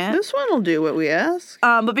compliant. This one will do what we ask.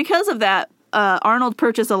 But because of that, Arnold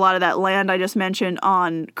purchased a lot of that land I just mentioned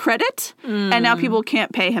on credit, and now people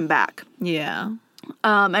can't pay him back. Yeah.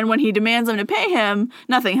 And when he demands them to pay him,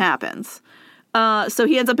 nothing happens. So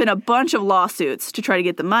he ends up in a bunch of lawsuits to try to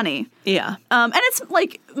get the money. Yeah. And it's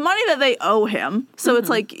like money that they owe him. So it's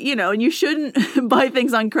like, you know, and you shouldn't buy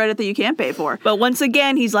things on credit that you can't pay for. But once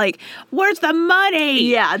again, he's like, where's the money?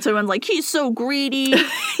 Yeah. And so everyone's like, he's so greedy.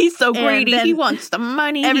 He's so greedy. He wants the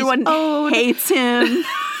money. Everyone hates him.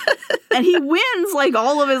 And he wins like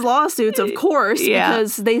all of his lawsuits, of course,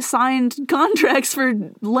 because they signed contracts for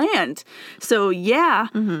land. So yeah.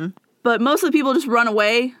 But most of the people just run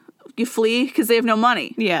away. You flee because they have no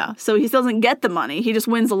money. Yeah. So he doesn't get the money. He just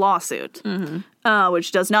wins the lawsuit,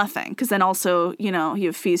 which does nothing. Because then also, you know, you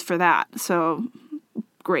have fees for that. So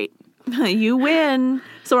great. You win.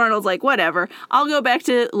 So Arnold's like, whatever. I'll go back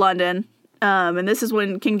to London And this is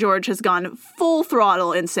when King George has gone full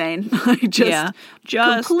throttle insane. just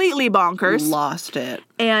completely bonkers. Lost it.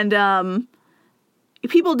 And the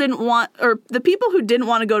people who didn't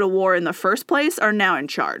want to go to war in the first place are now in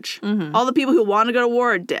charge. All the people who want to go to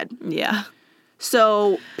war are dead. Yeah.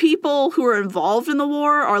 So people who are involved in the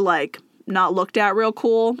war are like not looked at real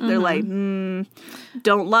cool. They're like,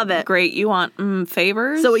 don't love it. Great, you want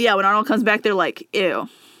favors? So yeah, when Arnold comes back, they're like, ew.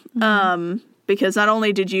 Because not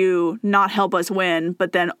only did you not help us win,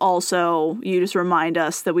 but then also you just remind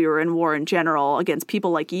us that we were in war in general against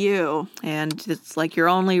people like you. And it's like your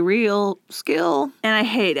only real skill. And I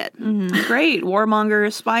hate it. Great,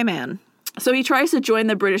 warmonger, spy man. So he tries to join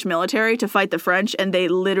the British military to fight the French, and they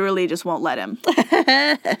literally just won't let him.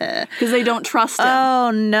 Because they don't trust him.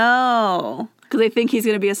 Oh, no. Because they think he's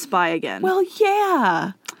going to be a spy again. Well,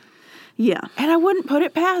 yeah. Yeah. And I wouldn't put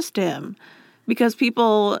it past him. Because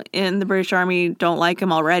people in the British Army don't like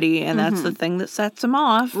him already, and that's the thing that sets him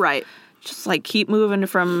off. Right. Just like keep moving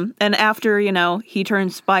and after, he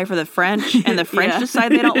turns spy for the French and the French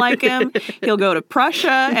decide they don't like him, he'll go to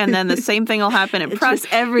Prussia, and then the same thing will happen in Prussia.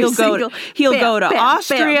 He'll go to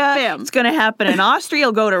Austria. Bam. It's going to happen in Austria.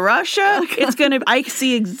 He'll go to Russia. I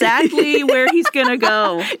see exactly where he's going to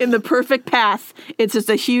go. In the perfect path. It's just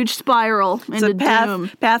a huge spiral into It's a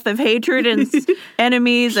doom. path of hatred and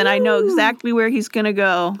enemies, and I know exactly where he's going to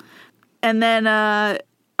go. And then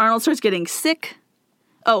Arnold starts getting sick.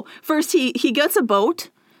 Oh, first he gets a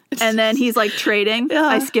boat, and then he's like trading.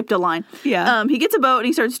 I skipped a line. Yeah. He gets a boat and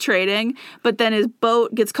he starts trading, but then his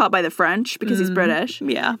boat gets caught by the French because he's British.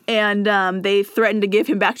 Yeah. And they threaten to give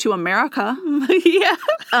him back to America. Yeah.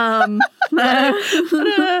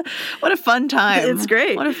 What a fun time. It's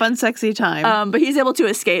great. What a fun, sexy time. But he's able to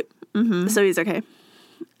escape, so he's okay.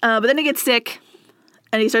 But then he gets sick,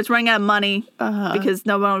 and he starts running out of money because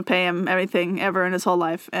no one would pay him anything ever in his whole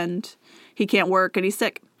life, and he can't work, and he's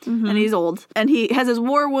sick, and he's old. And he has his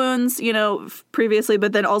war wounds, previously,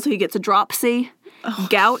 but then also he gets a dropsy,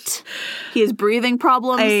 gout. He has breathing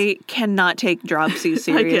problems. I cannot take dropsy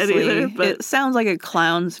seriously. I can't either, but it sounds like a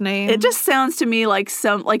clown's name. It just sounds to me like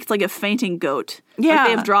it's like a fainting goat. Yeah. Like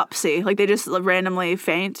they have dropsy. Like they just randomly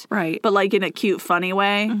faint. Right. But like in a cute, funny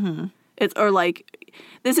way.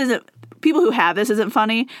 This isn't... People who have this isn't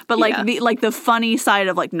funny, but the funny side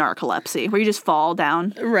of like narcolepsy, where you just fall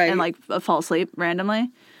down and like fall asleep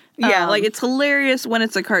randomly. Yeah, like it's hilarious when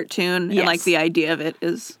it's a cartoon, and like the idea of it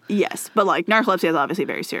is but like narcolepsy is obviously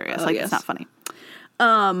very serious. It's not funny.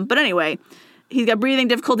 But anyway, he's got breathing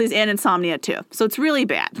difficulties and insomnia too, so it's really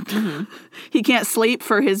bad. He can't sleep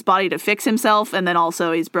for his body to fix himself, and then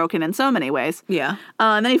also he's broken in so many ways. Yeah,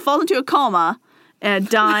 and then he falls into a coma. And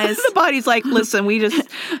dies. The body's like, listen, we just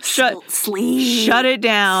shut it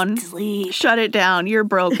down. Sleep. Shut it down. You're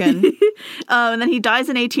broken. And then he dies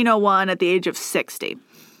in 1801 at the age of 60.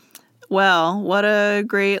 Well, what a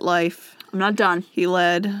great life. I'm not done. He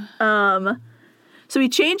led. So he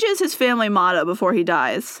changes his family motto before he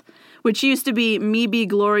dies, which used to be "Me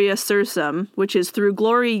Gloria Sursum," which is "Through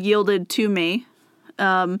glory yielded to me,"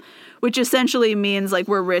 which essentially means like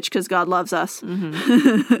we're rich because God loves us.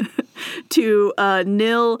 To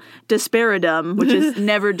 "Nil Desperidum," which is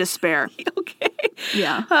never despair. Okay.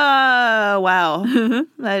 Yeah. Wow.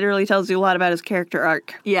 That really tells you a lot about his character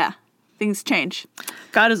arc. Yeah. Things change.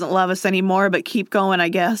 God doesn't love us anymore, but keep going, I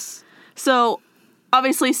guess. So,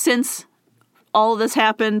 obviously, since all of this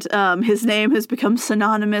happened, his name has become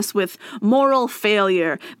synonymous with moral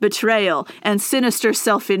failure, betrayal, and sinister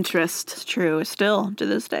self-interest. It's true, still, to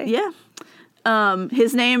this day. Yeah.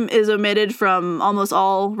 His name is omitted from almost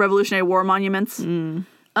all Revolutionary War monuments,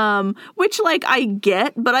 which, like, I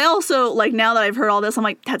get, but I also, like, now that I've heard all this, I'm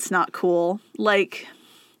like, that's not cool. Like,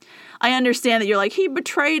 I understand that you're like, he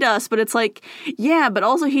betrayed us, but it's like, yeah, but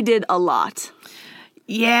also he did a lot.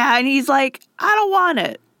 Yeah, and he's like, I don't want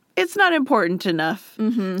it. It's not important enough.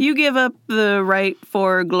 You give up the right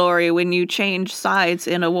for glory when you change sides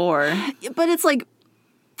in a war. But it's like,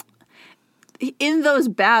 in those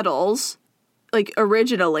battles... like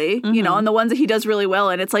originally, and the ones that he does really well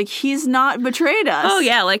in, it's like he's not betrayed us. Oh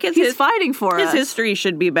yeah, like he's fighting for us. His history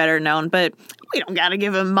should be better known, but we don't gotta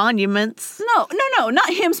give him monuments. No, not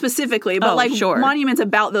him specifically, but monuments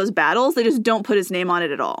about those battles. They just don't put his name on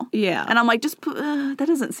it at all. Yeah, and I'm like, just that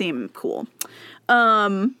doesn't seem cool,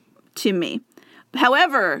 to me.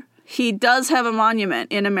 However, he does have a monument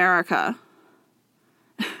in America,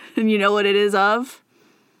 and you know what it is of?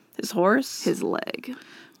 His horse, his leg.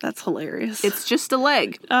 That's hilarious. It's just a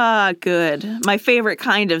leg. Ah, good. My favorite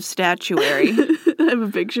kind of statuary. I have a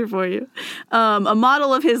picture for you. A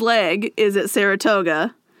model of his leg is at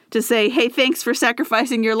Saratoga to say, hey, thanks for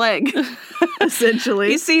sacrificing your leg,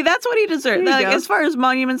 essentially. You see, that's what he deserved. Like, as far as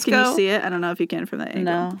monuments go. Can you see it? I don't know if you can from that angle.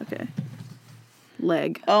 No. Okay.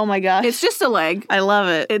 Leg. Oh my gosh. It's just a leg. I love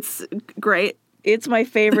it. It's great. It's my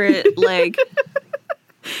favorite leg.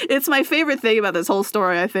 It's my favorite thing about this whole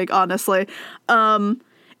story, I think, honestly. It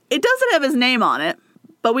doesn't have his name on it,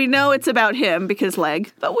 but we know it's about him because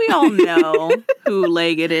leg. But we all know who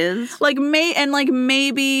leg it is.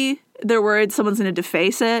 Maybe they're worried someone's going to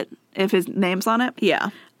deface it if his name's on it. Yeah.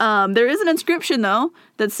 There is an inscription, though,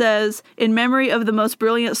 that says, in memory of the most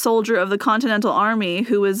brilliant soldier of the Continental Army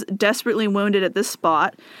who was desperately wounded at this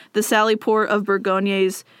spot, the Sally Port of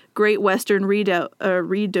Bourgogne's Great Western Redoubt,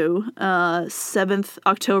 7th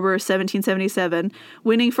October 1777,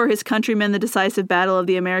 winning for his countrymen the decisive battle of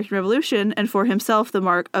the American Revolution, and for himself the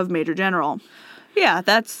mark of Major General. Yeah,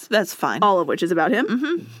 that's fine. All of which is about him.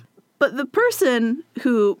 Mm-hmm. But the person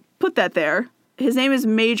who put that there, his name is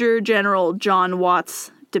Major General John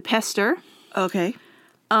Watts de Peyster. Okay.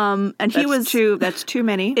 And he was that's too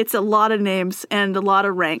many. It's a lot of names and a lot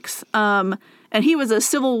of ranks. And he was a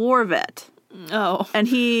Civil War vet. Oh. And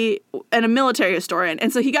a military historian.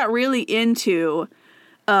 And so he got really into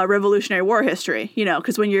Revolutionary War history,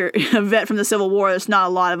 because when you're a vet from the Civil War, there's not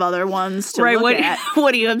a lot of other ones to look at.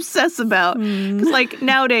 What do you obsess about? Because,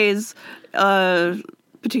 nowadays,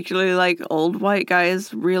 particularly, old white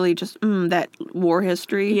guys really just, that war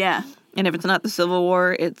history. Yeah. And if it's not the Civil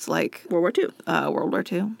War, it's World War II. World War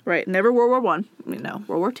II. Right. Never World War I. No.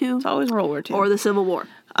 World War II. It's always World War II. Or the Civil War.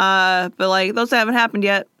 But, those haven't happened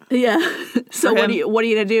yet. Yeah. So what are you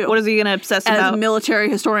going to do? What is he going to obsess about? As a military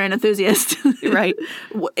historian enthusiast. Right.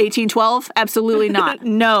 1812? Absolutely not.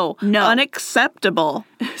 No. Unacceptable.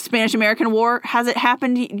 Spanish-American War. Has it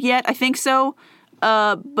happened yet? I think so.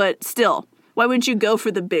 But still. Why wouldn't you go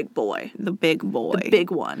for the big boy? The big boy. The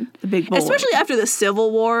big one. The big boy. Especially after the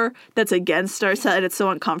Civil War that's against our side. It's so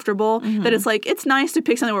uncomfortable that it's nice to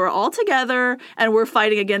pick something where we're all together and we're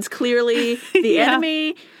fighting against clearly the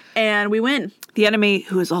enemy and we win. The enemy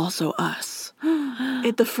who is also us.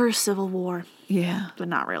 The first Civil War. Yeah. But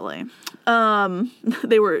not really.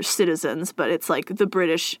 They were citizens, but it's the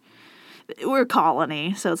British... We're a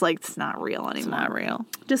colony, so it's not real anymore. It's not real.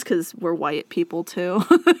 Just because we're white people, too.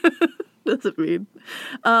 Doesn't mean.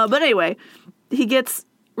 But anyway, he gets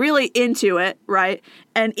really into it, right?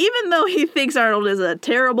 And even though he thinks Arnold is a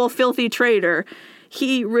terrible, filthy traitor,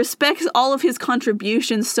 he respects all of his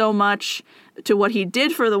contributions so much to what he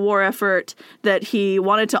did for the war effort that he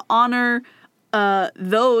wanted to honor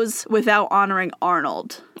those without honoring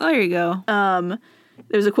Arnold. There you go.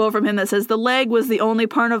 There's a quote from him that says, "The leg was the only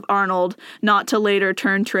part of Arnold not to later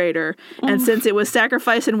turn traitor, and since it was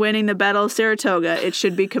sacrificed in winning the Battle of Saratoga, it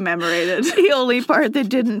should be commemorated." The only part that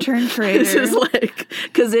didn't turn traitor. It's his leg,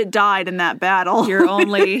 because it died in that battle. You're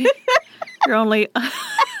only.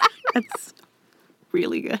 That's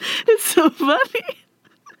really good. It's so funny.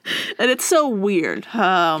 And it's so weird.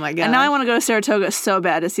 Oh, my God. And now I want to go to Saratoga so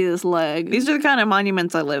bad to see this leg. These are the kind of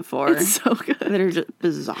monuments I live for. It's so good. That are just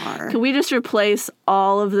bizarre. Can we just replace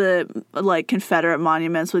all of the, Confederate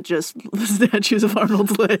monuments with just statues of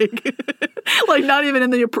Arnold's leg? Not even in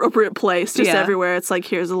the appropriate place. Just everywhere. It's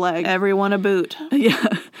here's a leg. Everyone a boot. Yeah.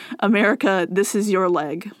 America, this is your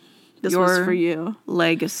leg. This was for you.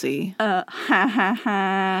 Legacy. Ha ha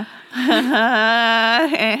ha.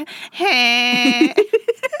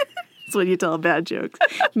 That's when you tell bad jokes.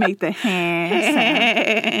 Make the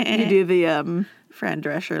sound. You do the Fran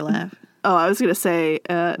Drescher laugh. Oh, I was gonna say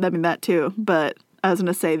that too, but I was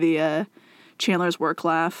gonna say the Chandler's Work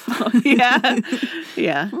laugh. Yeah.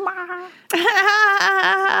 Yeah.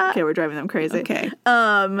 Okay, we're driving them crazy. Okay.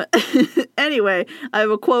 Anyway, I have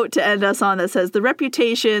a quote to end us on that says, "The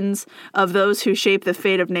reputations of those who shape the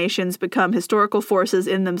fate of nations become historical forces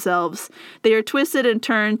in themselves. They are twisted and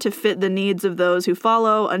turned to fit the needs of those who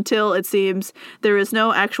follow until, it seems, there is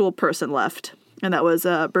no actual person left." And that was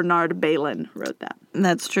Bernard Bailyn wrote that.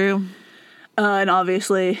 That's true. And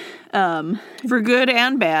obviously... for good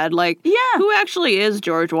and bad. Who actually is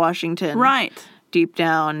George Washington? Right. Deep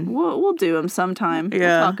down. We'll do him sometime. Yeah.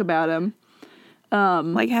 We'll talk about him.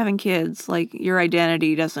 Like having kids. Your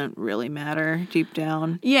identity doesn't really matter deep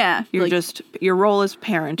down. Yeah. You're just... Your role as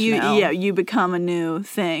parent now. Yeah, you become a new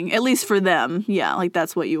thing. At least for them. Yeah,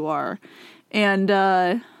 that's what you are. And...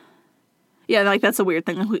 yeah, that's a weird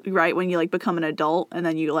thing, right? When you become an adult, and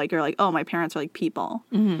then you are oh, my parents are people,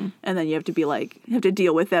 and then you have to be you have to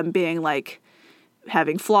deal with them being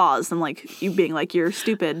having flaws, and you being you're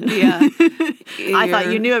stupid. Yeah, I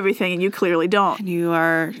thought you knew everything, and you clearly don't. And you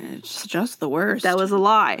are just the worst. That was a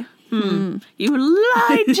lie. You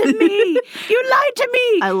lied to me. You lied to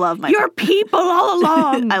me. I love my You're people all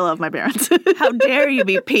along. I love my parents. How dare you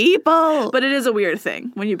be people? But it is a weird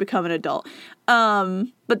thing when you become an adult.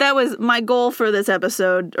 But that was my goal for this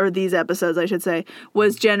episode, or these episodes, I should say,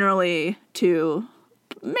 was generally to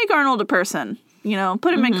make Arnold a person. You know,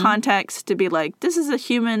 put him in context to be like, this is a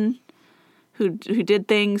human who did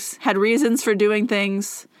things, had reasons for doing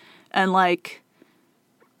things, and like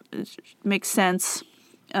it makes sense.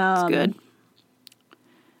 It's good.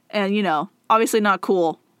 And you know, obviously not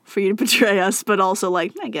cool for you to betray us, but also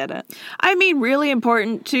like, I get it. I mean, really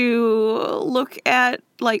important to look at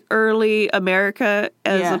like early America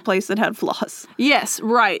as a place that had flaws. Yes,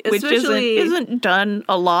 right. Which isn't done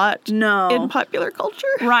a lot in popular culture.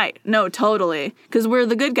 Right. No, totally. Because we're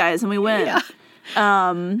the good guys and we win.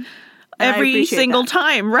 Yeah. Every single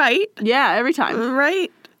time, right? Yeah, every time.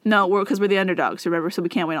 Right. No, because we're the underdogs, remember? So we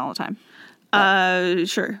can't win all the time.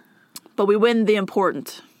 Sure. But we win the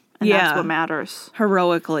important. And that's what matters.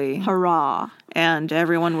 Heroically. Hurrah. And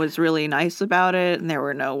everyone was really nice about it, and there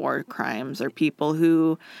were no war crimes or people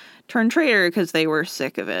who turned traitor because they were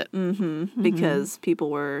sick of it. Because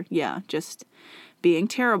people were, just being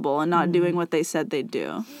terrible and not doing what they said they'd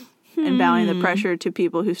do. And bowing the pressure to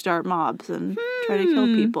people who start mobs and try to kill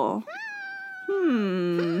people.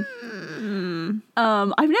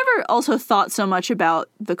 I've never also thought so much about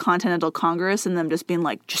the Continental Congress and them just being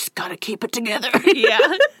like, just gotta keep it together. Yeah.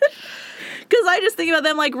 Because I just think about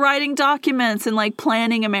them like writing documents and like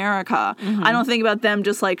planning America. I don't think about them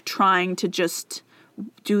just like trying to just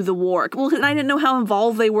do the war. Well, because I didn't know how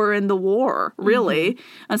involved they were in the war, really.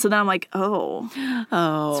 And so then I'm like,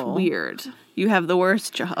 it's weird. You have the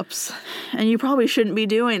worst jobs. And you probably shouldn't be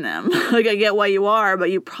doing them. Like, I get why you are,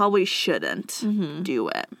 but you probably shouldn't do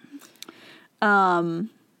it. And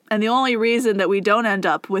the only reason that we don't end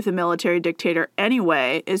up with a military dictator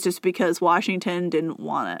anyway is just because Washington didn't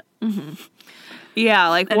want it. Yeah,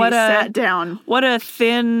 like and he sat down. What a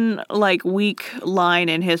thin, like, weak line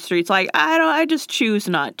in history. It's like, I just choose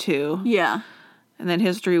not to. Yeah. And then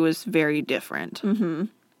history was very different.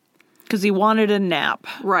 Because he wanted a nap.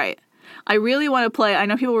 Right. I really want to play, I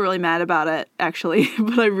know people were really mad about it, actually,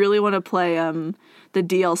 but I really want to play the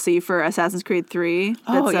DLC for Assassin's Creed 3.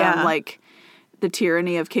 That's like the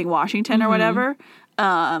tyranny of King Washington or whatever.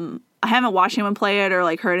 I haven't watched anyone play it or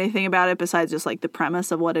like heard anything about it besides just like the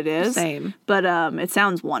premise of what it is. Same. But it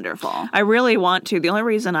sounds wonderful. I really want to. The only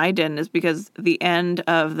reason I didn't is because the end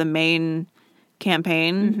of the main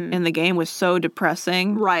campaign in the game was so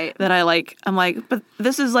depressing. Right. That I'm like, but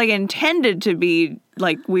this is like intended to be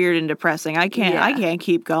like weird and depressing. I can't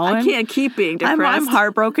keep going. I can't keep being depressed. I'm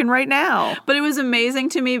heartbroken right now. But it was amazing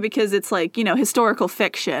to me because it's like, you know, historical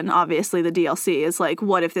fiction. Obviously, the DLC is like,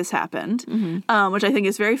 what if this happened? Which I think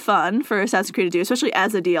is very fun for Assassin's Creed to do, especially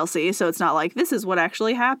as a DLC. So it's not like, this is what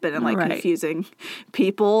actually happened and like confusing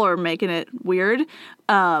people or making it weird.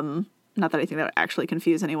 Not that I think that would actually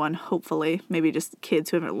confuse anyone, hopefully. Maybe just kids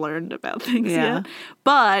who haven't learned about things yet.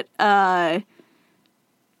 But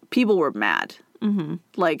people were mad.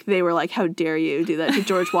 Like, they were like, how dare you do that to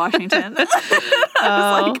George Washington?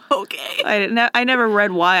 I was like, okay. I never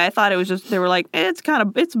read why. I thought it was just, they were like,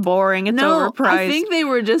 it's boring, it's overpriced. I think they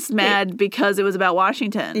were just mad because it was about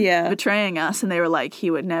Washington betraying us. And they were like,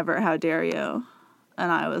 he would never, how dare you?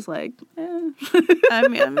 And I was like, I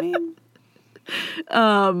mean.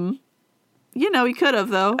 You know, he could have,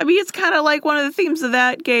 though. I mean, it's kind of like one of the themes of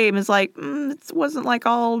that game is like, it wasn't like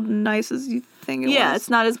all nice as you think it was. Yeah, it's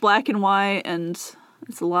not as black and white, and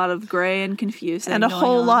it's a lot of gray and confusing. And a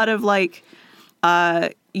whole lot of like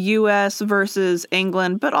U.S. versus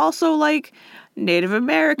England, but also like Native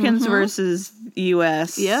Americans versus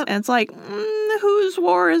U.S. Yep. And it's like, whose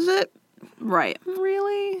war is it? Right.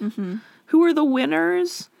 Really? Who are the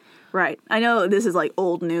winners? Right. I know this is like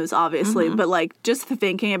old news, obviously, but like just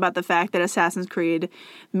thinking about the fact that Assassin's Creed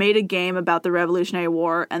made a game about the Revolutionary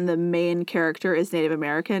War and the main character is Native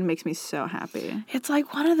American makes me so happy. It's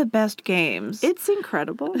like one of the best games. It's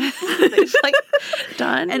incredible. It's like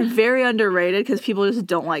done and very underrated because people just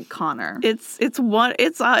don't like Connor. It's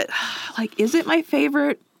like, is it my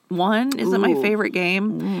favorite one? Is it my favorite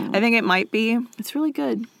game? I think it might be. It's really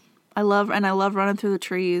good. I love running through the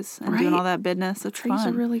trees and doing all that business. It's trees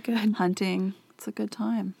fun. Are really good. Hunting. It's a good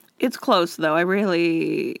time. It's close though. I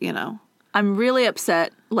really, I'm really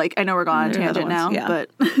upset. Like, I know we're going on a tangent now, but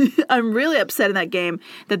I'm really upset in that game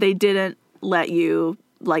that they didn't let you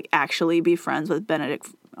like actually be friends with Benedict,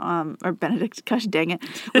 gosh dang it,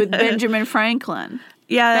 with Benjamin Franklin.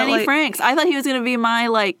 Yeah, Benny Franks. I thought he was gonna be my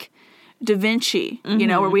like Da Vinci, you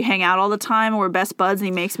know, where we hang out all the time and we're best buds and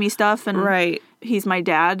he makes me stuff and he's my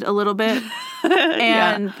dad a little bit.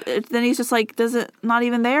 And then he's just like, not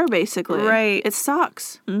even there, basically. Right. It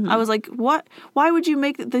sucks. I was like, what? Why would you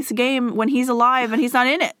make this game when he's alive and he's not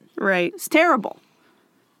in it? Right. It's terrible.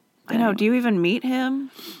 I know. Do you even meet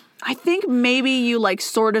him? I think maybe you like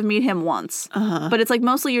sort of meet him once, but it's like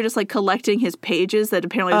mostly you're just like collecting his pages that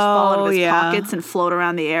apparently just fall out of his pockets and float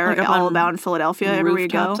around the air, like all about in Philadelphia everywhere you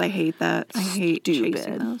go. I hate that. I hate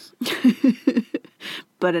chasing those.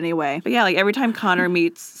 But anyway, yeah, like every time Connor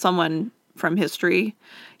meets someone from history,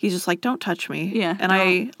 he's just like, "Don't touch me." Yeah, and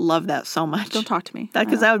I love that so much. Don't talk to me.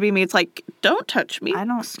 Because that would be me. It's like, don't touch me. I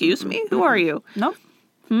don't. Excuse me. Who are you? Nope.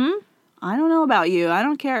 I don't know about you. I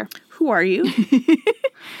don't care. Who are you?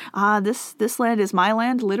 This land is my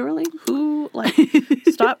land, literally. Who, like,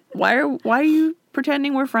 stop. Why are you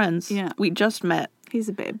pretending we're friends? Yeah. We just met. He's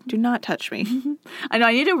a babe. Do not touch me. I know.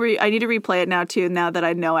 I need to replay it now too. Now that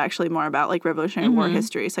I know actually more about like Revolutionary War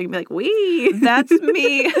history, so I can be like, "Wee." That's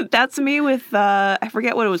me. That's me with I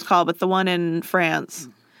forget what it was called, but the one in France.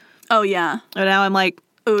 Oh yeah. And now I'm like,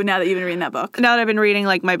 ooh, now that you've been reading that book. Now that I've been reading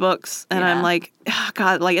like my books, and I'm like, oh,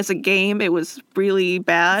 God, like as a game, it was really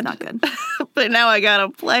bad. Not good. But now I gotta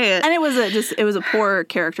play it, and it was a poor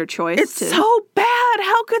character choice. It's so bad.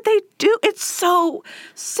 How could they do? It's so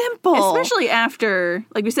simple, especially after,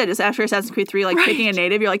 like we said, just after Assassin's Creed 3, like picking a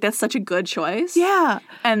native, you're like, that's such a good choice. Yeah,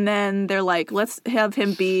 and then they're like, let's have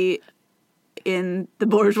him be in the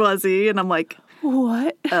bourgeoisie, and I'm like,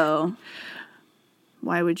 what? Oh.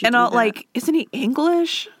 Why would you and do that? Like, isn't he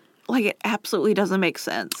English? Like, it absolutely doesn't make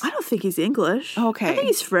sense. I don't think he's English. Okay. I think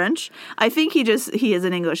he's French. I think he has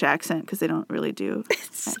an English accent because they don't really do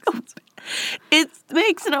accents. It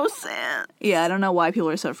makes no sense. Yeah, I don't know why people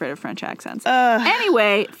are so afraid of French accents.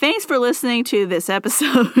 Anyway, thanks for listening to this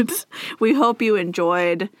episode. We hope you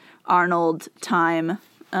enjoyed Arnold time.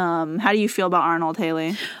 How do you feel about Arnold,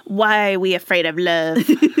 Haley? Why are we afraid of love?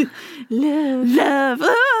 Love.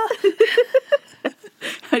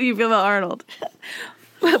 How do you feel about Arnold?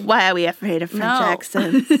 Why are we afraid of French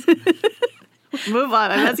accents? Move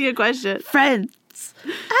on. I'm asking you a question. Friends.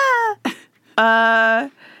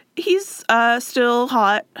 He's still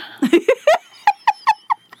hot.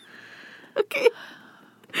 Okay.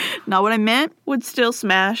 Not what I meant. Would still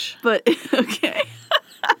smash. But, okay.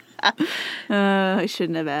 I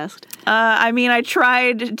shouldn't have asked. I mean, I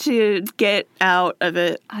tried to get out of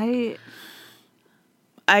it.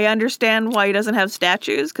 I understand why he doesn't have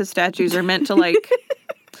statues, because statues are meant to, like,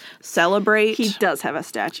 celebrate. He does have a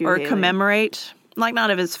statue. Or Haley. commemorate. Like,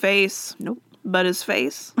 not of his face. Nope. But his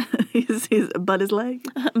face. he's but his leg.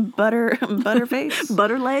 Butterface.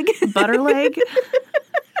 Butter leg. Butter leg.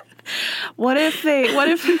 What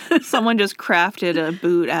if someone just crafted a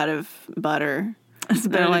boot out of butter? It's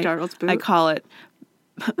Benedict Arnold's boot. I call it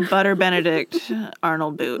Butter Benedict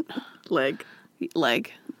Arnold boot. Leg.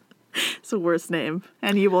 It's the worst name.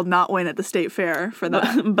 And you will not win at the state fair for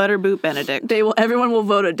that. Butter boot Benedict. Everyone will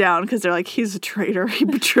vote it down because they're like, he's a traitor. He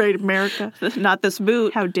betrayed America. Not this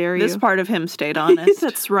boot. How dare you? This part of him stayed honest.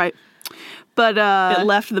 That's right. But it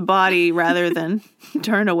left the body rather than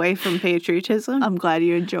turn away from patriotism. I'm glad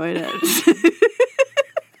you enjoyed it.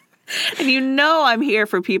 And I'm here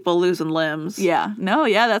for people losing limbs. Yeah. No,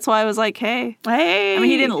 yeah, that's why I was like, hey. I mean,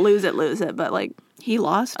 he didn't lose it, but like he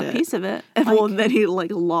lost a piece of it. Well, then he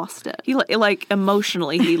like lost it. He like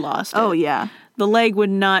emotionally he lost it. Oh yeah. The leg would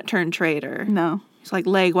not turn traitor. No. He's like,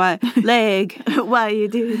 leg, why? Leg. Why you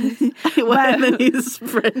do this? Why? And then he's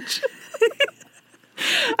French.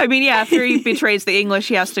 I mean, yeah, after he betrays the English,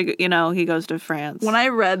 he has to, he goes to France. When I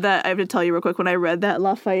read that, I have to tell you real quick, when I read that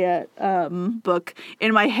Lafayette book,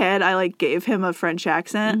 in my head, I, like, gave him a French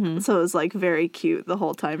accent, so it was, like, very cute the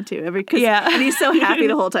whole time, too. And he's so happy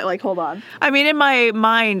the whole time. Like, hold on. I mean, in my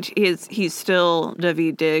mind, he's still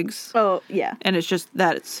David Diggs. Oh, yeah. And it's just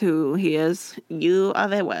that's who he is. You are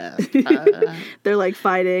the West. They're, like,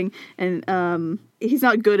 fighting, and he's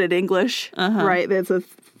not good at English, right? That's a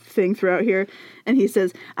thing throughout here. And he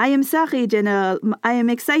says, I am sorry, General. I am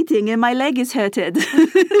exciting and my leg is hurted.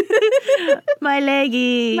 My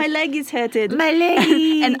leggy. My leg is hurted. My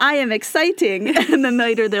leggy. And I am exciting. And then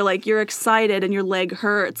later they're like, you're excited and your leg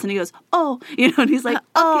hurts. And he goes, oh. And he's like,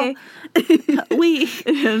 okay. Oui.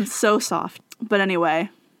 It's so soft. But anyway,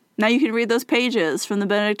 now you can read those pages from the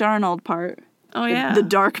Benedict Arnold part. Oh, yeah. The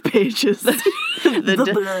dark pages.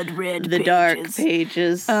 the blood red The pages. dark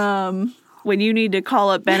pages. When you need to call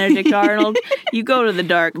up Benedict Arnold, you go to the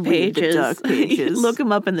dark pages. The dark pages. Look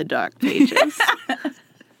him up in the dark pages.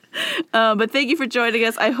 But thank you for joining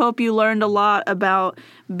us. I hope you learned a lot about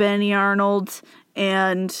Benny Arnold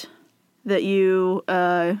and that you,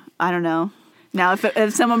 Now,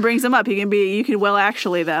 if someone brings them up, you can well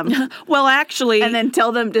actually them. Well, actually. And then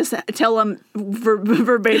tell them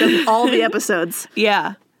verbatim all the episodes.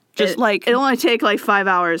 Yeah. Just it'll only take like 5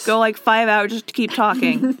 hours. Go like 5 hours just to keep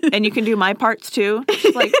talking. And you can do my parts too.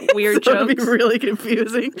 Just like weird so jokes. It'll be really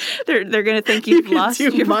confusing. They're going to think you've lost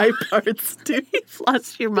my parts too. You've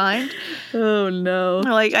lost your mind. Oh no.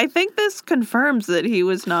 Like, I think this confirms that he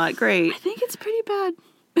was not great. I think it's pretty bad.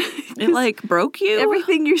 It like broke you?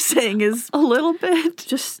 Everything you're saying is a little bit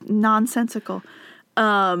just nonsensical.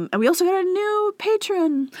 And we also got a new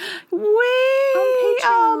patron.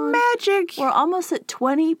 Magic. We're almost at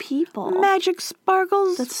 20 people. Magic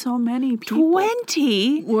Sparkles. That's so many people.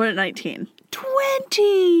 20? We're at 19.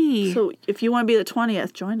 20. So if you want to be the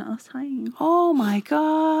 20th, join us. Hi. Oh my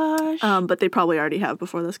gosh. But they probably already have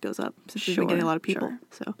before this goes up, since we've been getting a lot of people. Sure.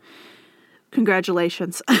 So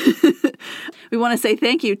congratulations. We want to say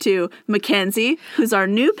thank you to Mackenzie, who's our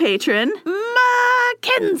new patron.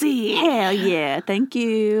 Mackenzie. Hell yeah, thank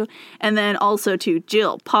you. And then also to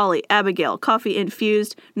Jill, Polly, Abigail, Coffee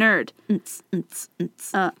Infused Nerd,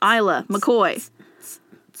 Isla, McCoy,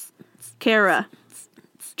 Kara,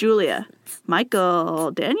 Julia,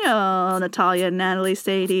 Michael, Daniel, Natalia, Natalie,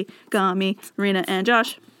 Sadie, Gami, Rena, and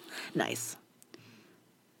Josh. Nice.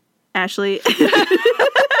 Ashley,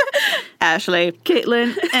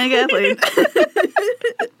 Caitlin, and Kathleen.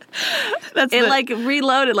 That's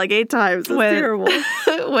reloaded like 8 times. It's terrible.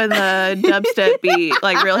 When the dubstep beat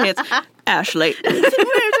real hits. Ashley.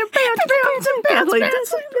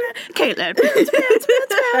 Caitlin.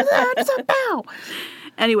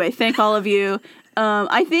 Anyway, thank all of you.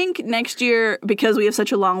 I think next year, because we have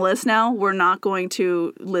such a long list now, we're not going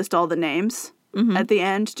to list all the names at the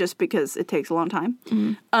end, just because it takes a long time.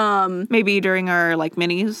 Maybe during our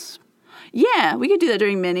minis. Yeah, we could do that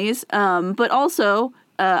during minis. But also,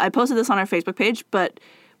 I posted this on our Facebook page, but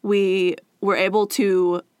we were able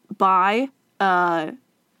to buy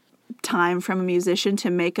time from a musician to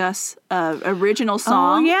make us an original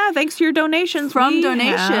song. Oh yeah, thanks to your donations. From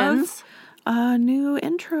donations. A new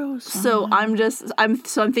intro song. So I'm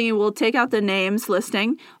thinking we'll take out the names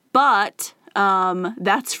listing, but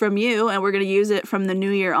that's from you, and we're going to use it from the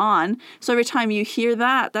new year on. So every time you hear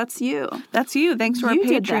that, that's you. That's you. Thanks to our You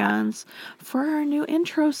did Patreons for our new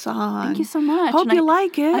intro song. Thank you so much. Hope you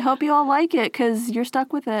like it. I hope you all like it, because you're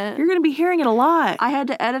stuck with it. You're going to be hearing it a lot. I had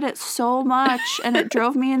to edit it so much, and it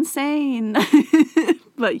drove me insane.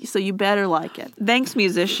 But so you better like it. Thanks,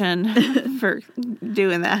 musician, for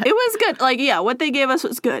doing that. It was good. What they gave us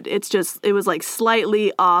was good. It's just, it was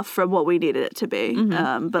slightly off from what we needed it to be.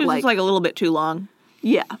 But it was a little bit too long.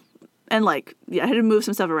 Yeah. And I had to move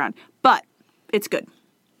some stuff around. But it's good.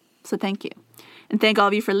 So thank you. And thank all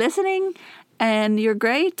of you for listening. And you're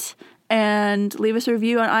great. And leave us a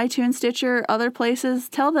review on iTunes, Stitcher, other places.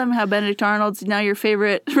 Tell them how Benedict Arnold's now your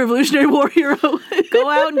favorite Revolutionary War hero. Go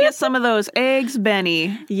out and get some of those eggs,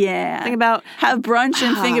 Benny. Yeah. Have brunch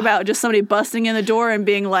and think about just somebody busting in the door and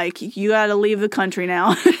being like, you got to leave the country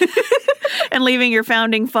now. And leaving your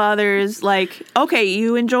founding fathers okay,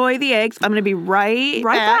 you enjoy the eggs. I'm going to be right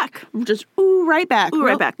back. Just right back.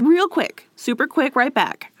 Right back. Real quick. Super quick, right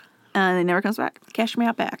back. And it never comes back. Cash me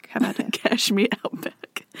out back. How about that? Cash me out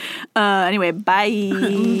back. Anyway, bye.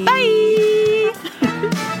 Bye.